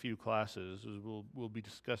next few classes, is we'll be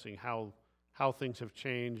discussing how things have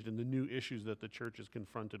changed and the new issues that the church is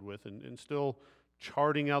confronted with, and still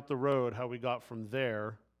charting out the road how we got from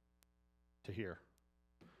there to here.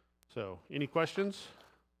 So, any questions?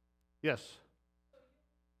 Yes?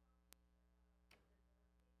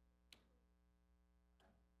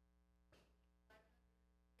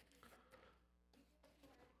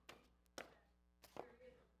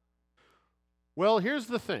 Well, here's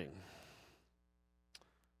the thing.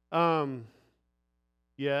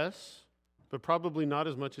 Yes, but probably not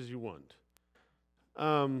as much as you want.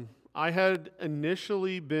 I had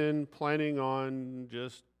initially been planning on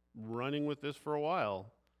just running with this for a while,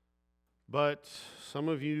 but some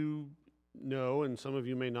of you know, and some of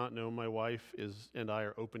you may not know, my wife and I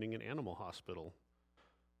are opening an animal hospital,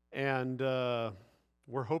 and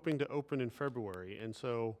we're hoping to open in February, and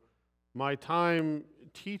so my time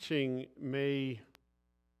teaching may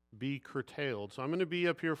be curtailed. So I'm going to be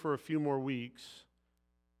up here for a few more weeks,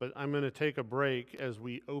 but I'm going to take a break as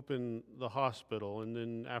we open the hospital, and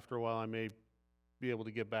then after a while I may be able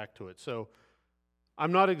to get back to it. So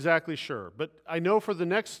I'm not exactly sure, but I know for the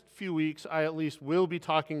next few weeks I at least will be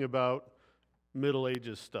talking about Middle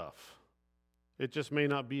Ages stuff. It just may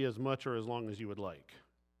not be as much or as long as you would like.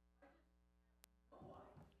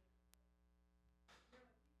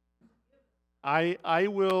 I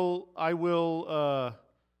will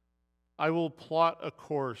plot a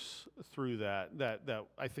course through that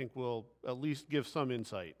I think will at least give some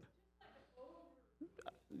insight.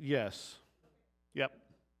 Yes. Yep.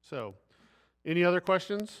 So, any other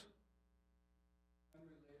questions?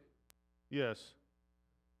 Yes.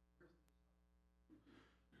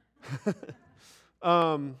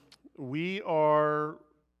 We are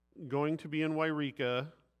going to be in Wairika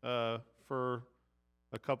for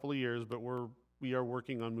a couple of years, but we are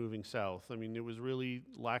working on moving south. I mean, it was really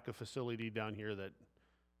lack of facility down here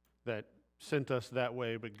that sent us that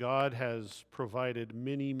way, but God has provided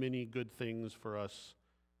many, many good things for us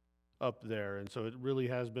up there, and so it really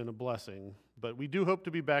has been a blessing. But we do hope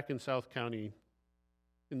to be back in South County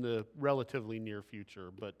in the relatively near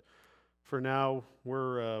future, but for now,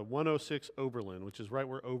 we're 106 Oberlin, which is right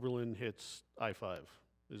where Oberlin hits I-5,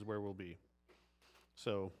 is where we'll be.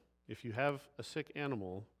 So if you have a sick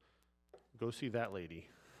animal, go see that lady.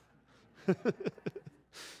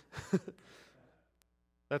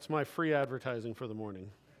 That's my free advertising for the morning.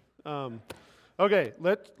 Okay,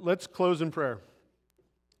 let's close in prayer.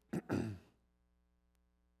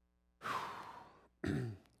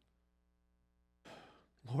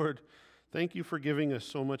 Lord, thank you for giving us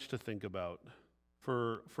so much to think about,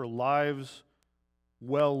 for lives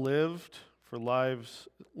well lived, for lives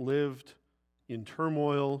lived in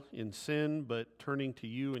turmoil, in sin, but turning to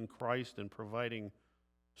you in Christ and providing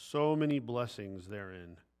so many blessings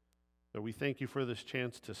therein. So we thank you for this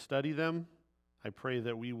chance to study them. I pray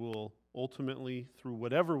that we will ultimately, through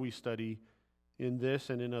whatever we study in this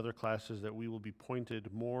and in other classes, that we will be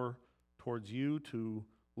pointed more towards you, to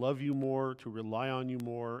love you more, to rely on you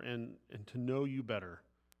more, and to know you better.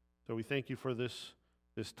 So we thank you for this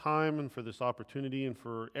time and for this opportunity and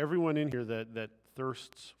for everyone in here that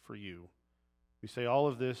thirsts for you. We say all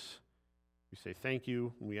of this, we say thank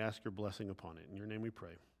you, and we ask your blessing upon it. In your name we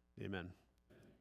pray. Amen.